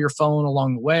 through your phone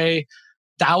along the way.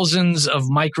 Thousands of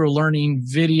micro-learning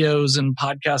videos and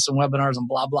podcasts and webinars and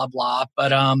blah, blah, blah.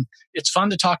 But it's fun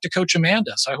to talk to Coach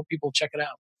Amanda. So I hope people check it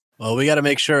out. Well, we got to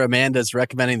make sure Amanda's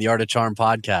recommending the Art of Charm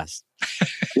podcast.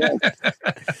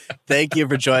 Thank you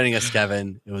for joining us,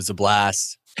 Kevin. It was a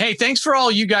blast. Hey, thanks for all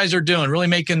you guys are doing. Really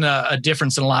making a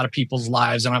difference in a lot of people's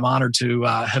lives. And I'm honored to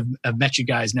have met you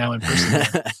guys now in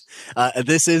person.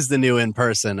 This is the new in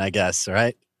person, I guess,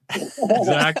 right?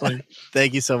 Exactly.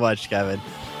 Thank you so much, Kevin.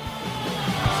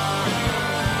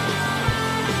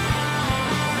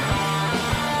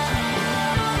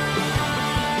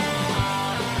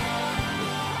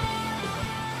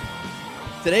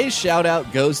 Today's shout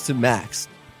out goes to Max.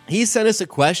 He sent us a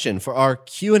question for our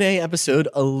Q&A episode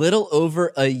a little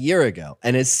over a year ago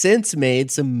and has since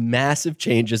made some massive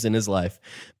changes in his life.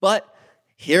 But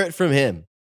hear it from him.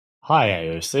 Hi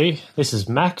AOC, this is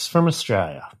Max from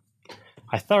Australia.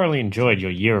 I thoroughly enjoyed your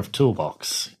year of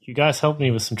Toolbox. You guys helped me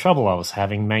with some trouble I was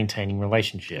having maintaining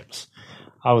relationships.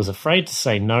 I was afraid to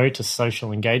say no to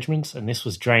social engagements, and this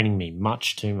was draining me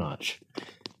much too much.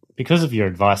 Because of your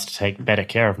advice to take better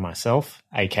care of myself,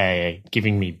 aka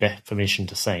giving me permission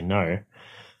to say no,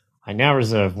 I now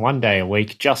reserve 1 day a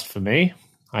week just for me.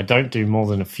 I don't do more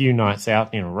than a few nights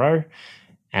out in a row,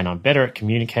 and I'm better at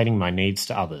communicating my needs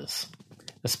to others.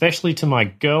 Especially to my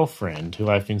girlfriend, who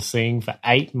I've been seeing for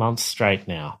 8 months straight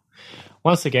now.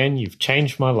 Once again, you've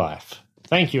changed my life.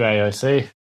 Thank you, AOC.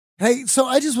 Hey, so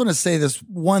I just want to say this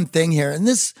one thing here, and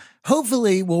this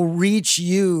hopefully will reach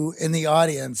you in the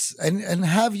audience and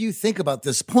have you think about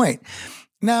this point.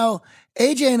 Now,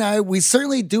 AJ and I, we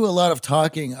certainly do a lot of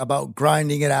talking about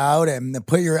grinding it out and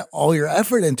put all your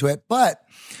effort into it, but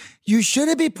you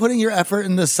shouldn't be putting your effort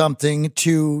into something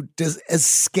to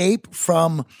escape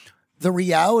from the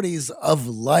realities of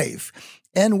life.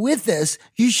 And with this,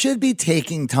 you should be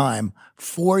taking time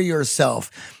for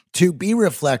yourself to be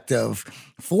reflective,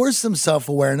 for some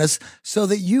self-awareness so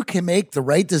that you can make the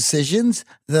right decisions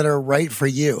that are right for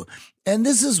you. And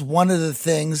this is one of the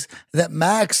things that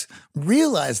Max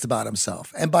realized about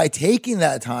himself. And by taking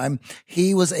that time,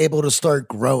 he was able to start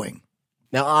growing.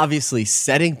 Now, obviously,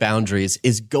 setting boundaries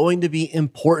is going to be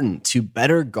important to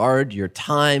better guard your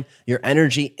time, your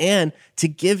energy, and to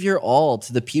give your all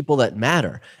to the people that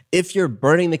matter. If you're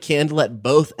burning the candle at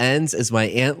both ends, as my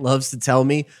aunt loves to tell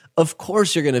me, Of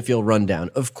course, you're going to feel run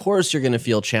down. Of course, you're going to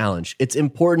feel challenged. It's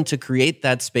important to create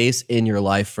that space in your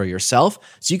life for yourself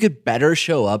so you could better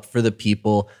show up for the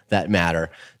people that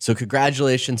matter. So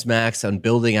congratulations, Max, on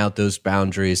building out those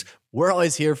boundaries. We're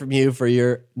always here from you for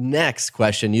your next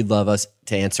question you'd love us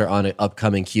to answer on an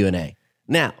upcoming Q&A.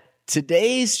 Now,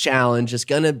 today's challenge is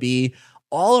going to be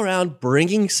all around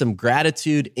bringing some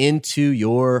gratitude into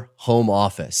your home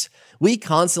office. We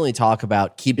constantly talk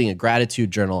about keeping a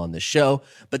gratitude journal on the show,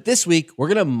 but this week we're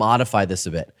going to modify this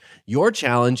a bit. Your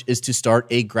challenge is to start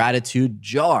a gratitude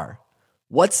jar.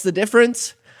 What's the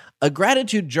difference? A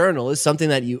gratitude journal is something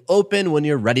that you open when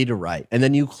you're ready to write, and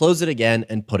then you close it again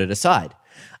and put it aside.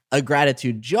 A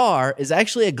gratitude jar is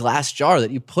actually a glass jar that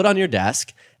you put on your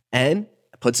desk and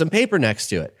put some paper next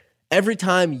to it. Every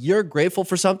time you're grateful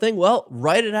for something, well,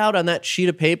 write it out on that sheet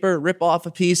of paper, rip off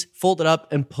a piece, fold it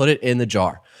up, and put it in the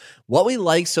jar. What we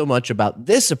like so much about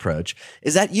this approach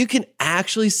is that you can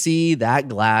actually see that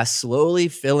glass slowly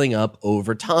filling up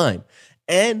over time.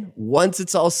 And once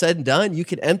it's all said and done, you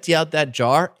can empty out that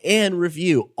jar and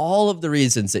review all of the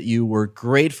reasons that you were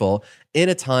grateful in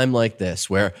a time like this,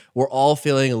 where we're all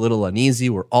feeling a little uneasy,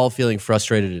 we're all feeling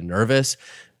frustrated and nervous.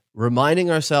 Reminding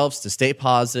ourselves to stay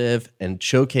positive and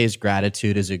showcase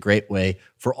gratitude is a great way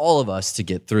for all of us to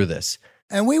get through this.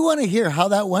 And we want to hear how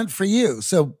that went for you.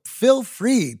 So feel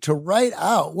free to write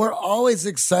out. We're always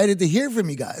excited to hear from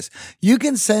you guys. You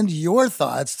can send your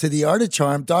thoughts to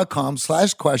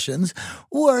theartofcharm.com/questions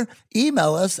or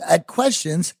email us at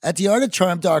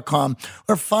questions@theartofcharm.com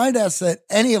or find us at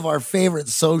any of our favorite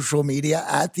social media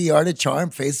at The Art of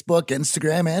Charm, Facebook,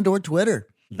 Instagram, and or Twitter.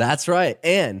 That's right.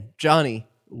 And Johnny,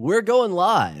 we're going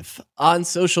live on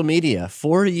social media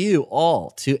for you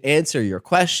all to answer your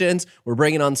questions. We're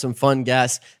bringing on some fun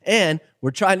guests, and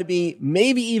we're trying to be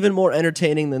maybe even more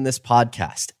entertaining than this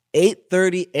podcast.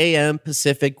 8:30 a.m.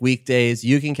 Pacific weekdays.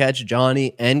 You can catch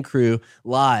Johnny and crew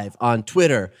live on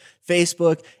Twitter,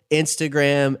 Facebook,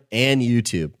 Instagram, and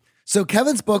YouTube. So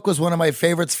Kevin's book was one of my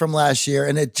favorites from last year,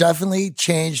 and it definitely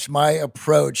changed my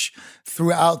approach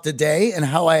throughout the day and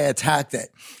how I attacked it.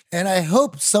 And I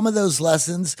hope some of those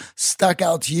lessons stuck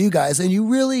out to you guys and you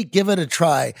really give it a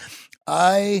try.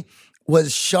 I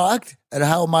was shocked at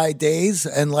how my days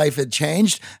and life had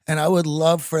changed, and I would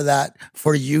love for that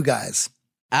for you guys.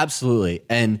 Absolutely.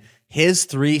 And his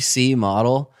 3C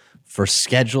model for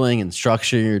scheduling and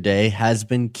structuring your day has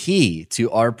been key to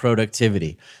our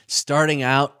productivity. Starting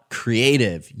out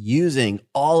creative, using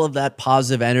all of that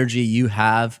positive energy you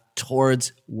have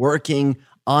towards working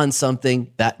on something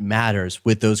that matters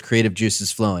with those creative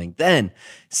juices flowing. Then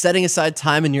setting aside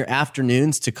time in your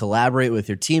afternoons to collaborate with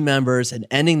your team members and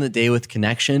ending the day with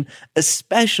connection,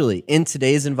 especially in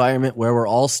today's environment where we're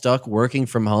all stuck working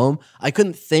from home. I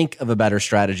couldn't think of a better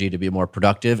strategy to be more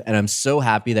productive. And I'm so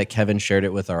happy that Kevin shared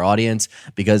it with our audience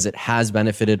because it has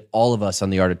benefited all of us on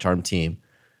the Art of Charm team.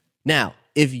 Now,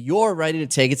 if you're ready to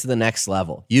take it to the next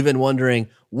level, you've been wondering,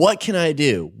 what can I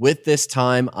do with this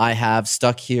time I have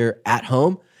stuck here at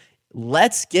home?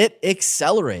 Let's get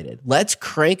accelerated. Let's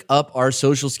crank up our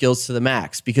social skills to the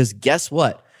max because guess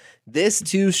what? This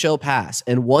too shall pass.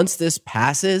 And once this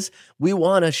passes, we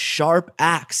want a sharp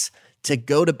axe to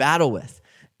go to battle with.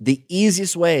 The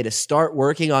easiest way to start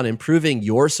working on improving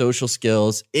your social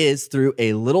skills is through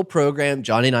a little program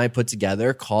Johnny and I put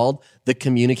together called the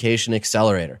Communication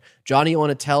Accelerator. Johnny, you want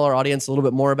to tell our audience a little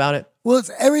bit more about it? Well, it's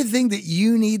everything that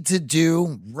you need to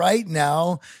do right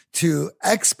now to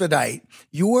expedite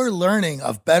your learning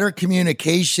of better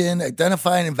communication,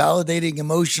 identifying and validating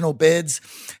emotional bids,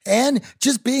 and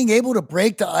just being able to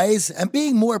break the ice and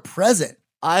being more present.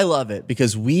 I love it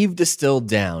because we've distilled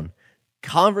down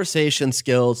conversation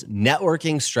skills,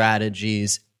 networking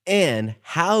strategies, and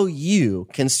how you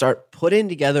can start putting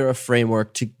together a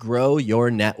framework to grow your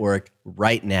network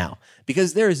right now.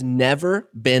 Because there has never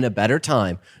been a better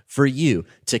time for you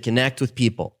to connect with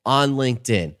people on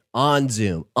LinkedIn, on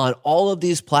Zoom, on all of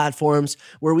these platforms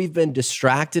where we've been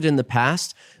distracted in the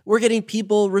past. We're getting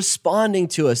people responding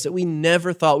to us that we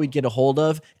never thought we'd get a hold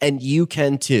of, and you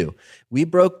can too. We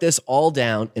broke this all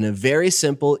down in a very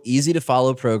simple, easy to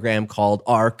follow program called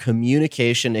our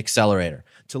Communication Accelerator.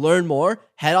 To learn more,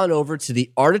 head on over to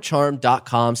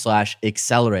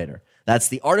theartofcharm.com/accelerator. That's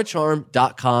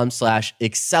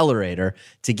theartofcharm.com/accelerator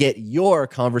to get your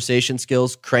conversation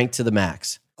skills cranked to the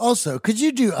max. Also, could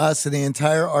you do us and the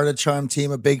entire Art of Charm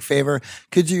team a big favor?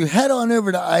 Could you head on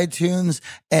over to iTunes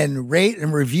and rate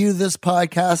and review this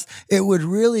podcast? It would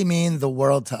really mean the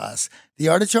world to us. The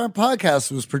Art of Charm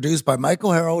podcast was produced by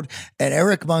Michael Harold and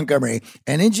Eric Montgomery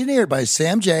and engineered by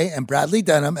Sam J. and Bradley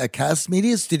Denham at Cast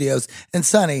Media Studios in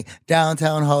sunny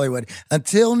downtown Hollywood.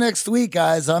 Until next week,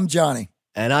 guys, I'm Johnny.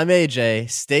 And I'm AJ.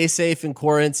 Stay safe in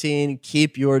quarantine,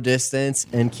 keep your distance,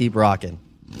 and keep rocking.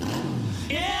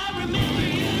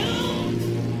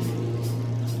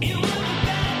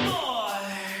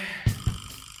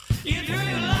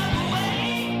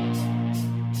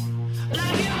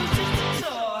 Like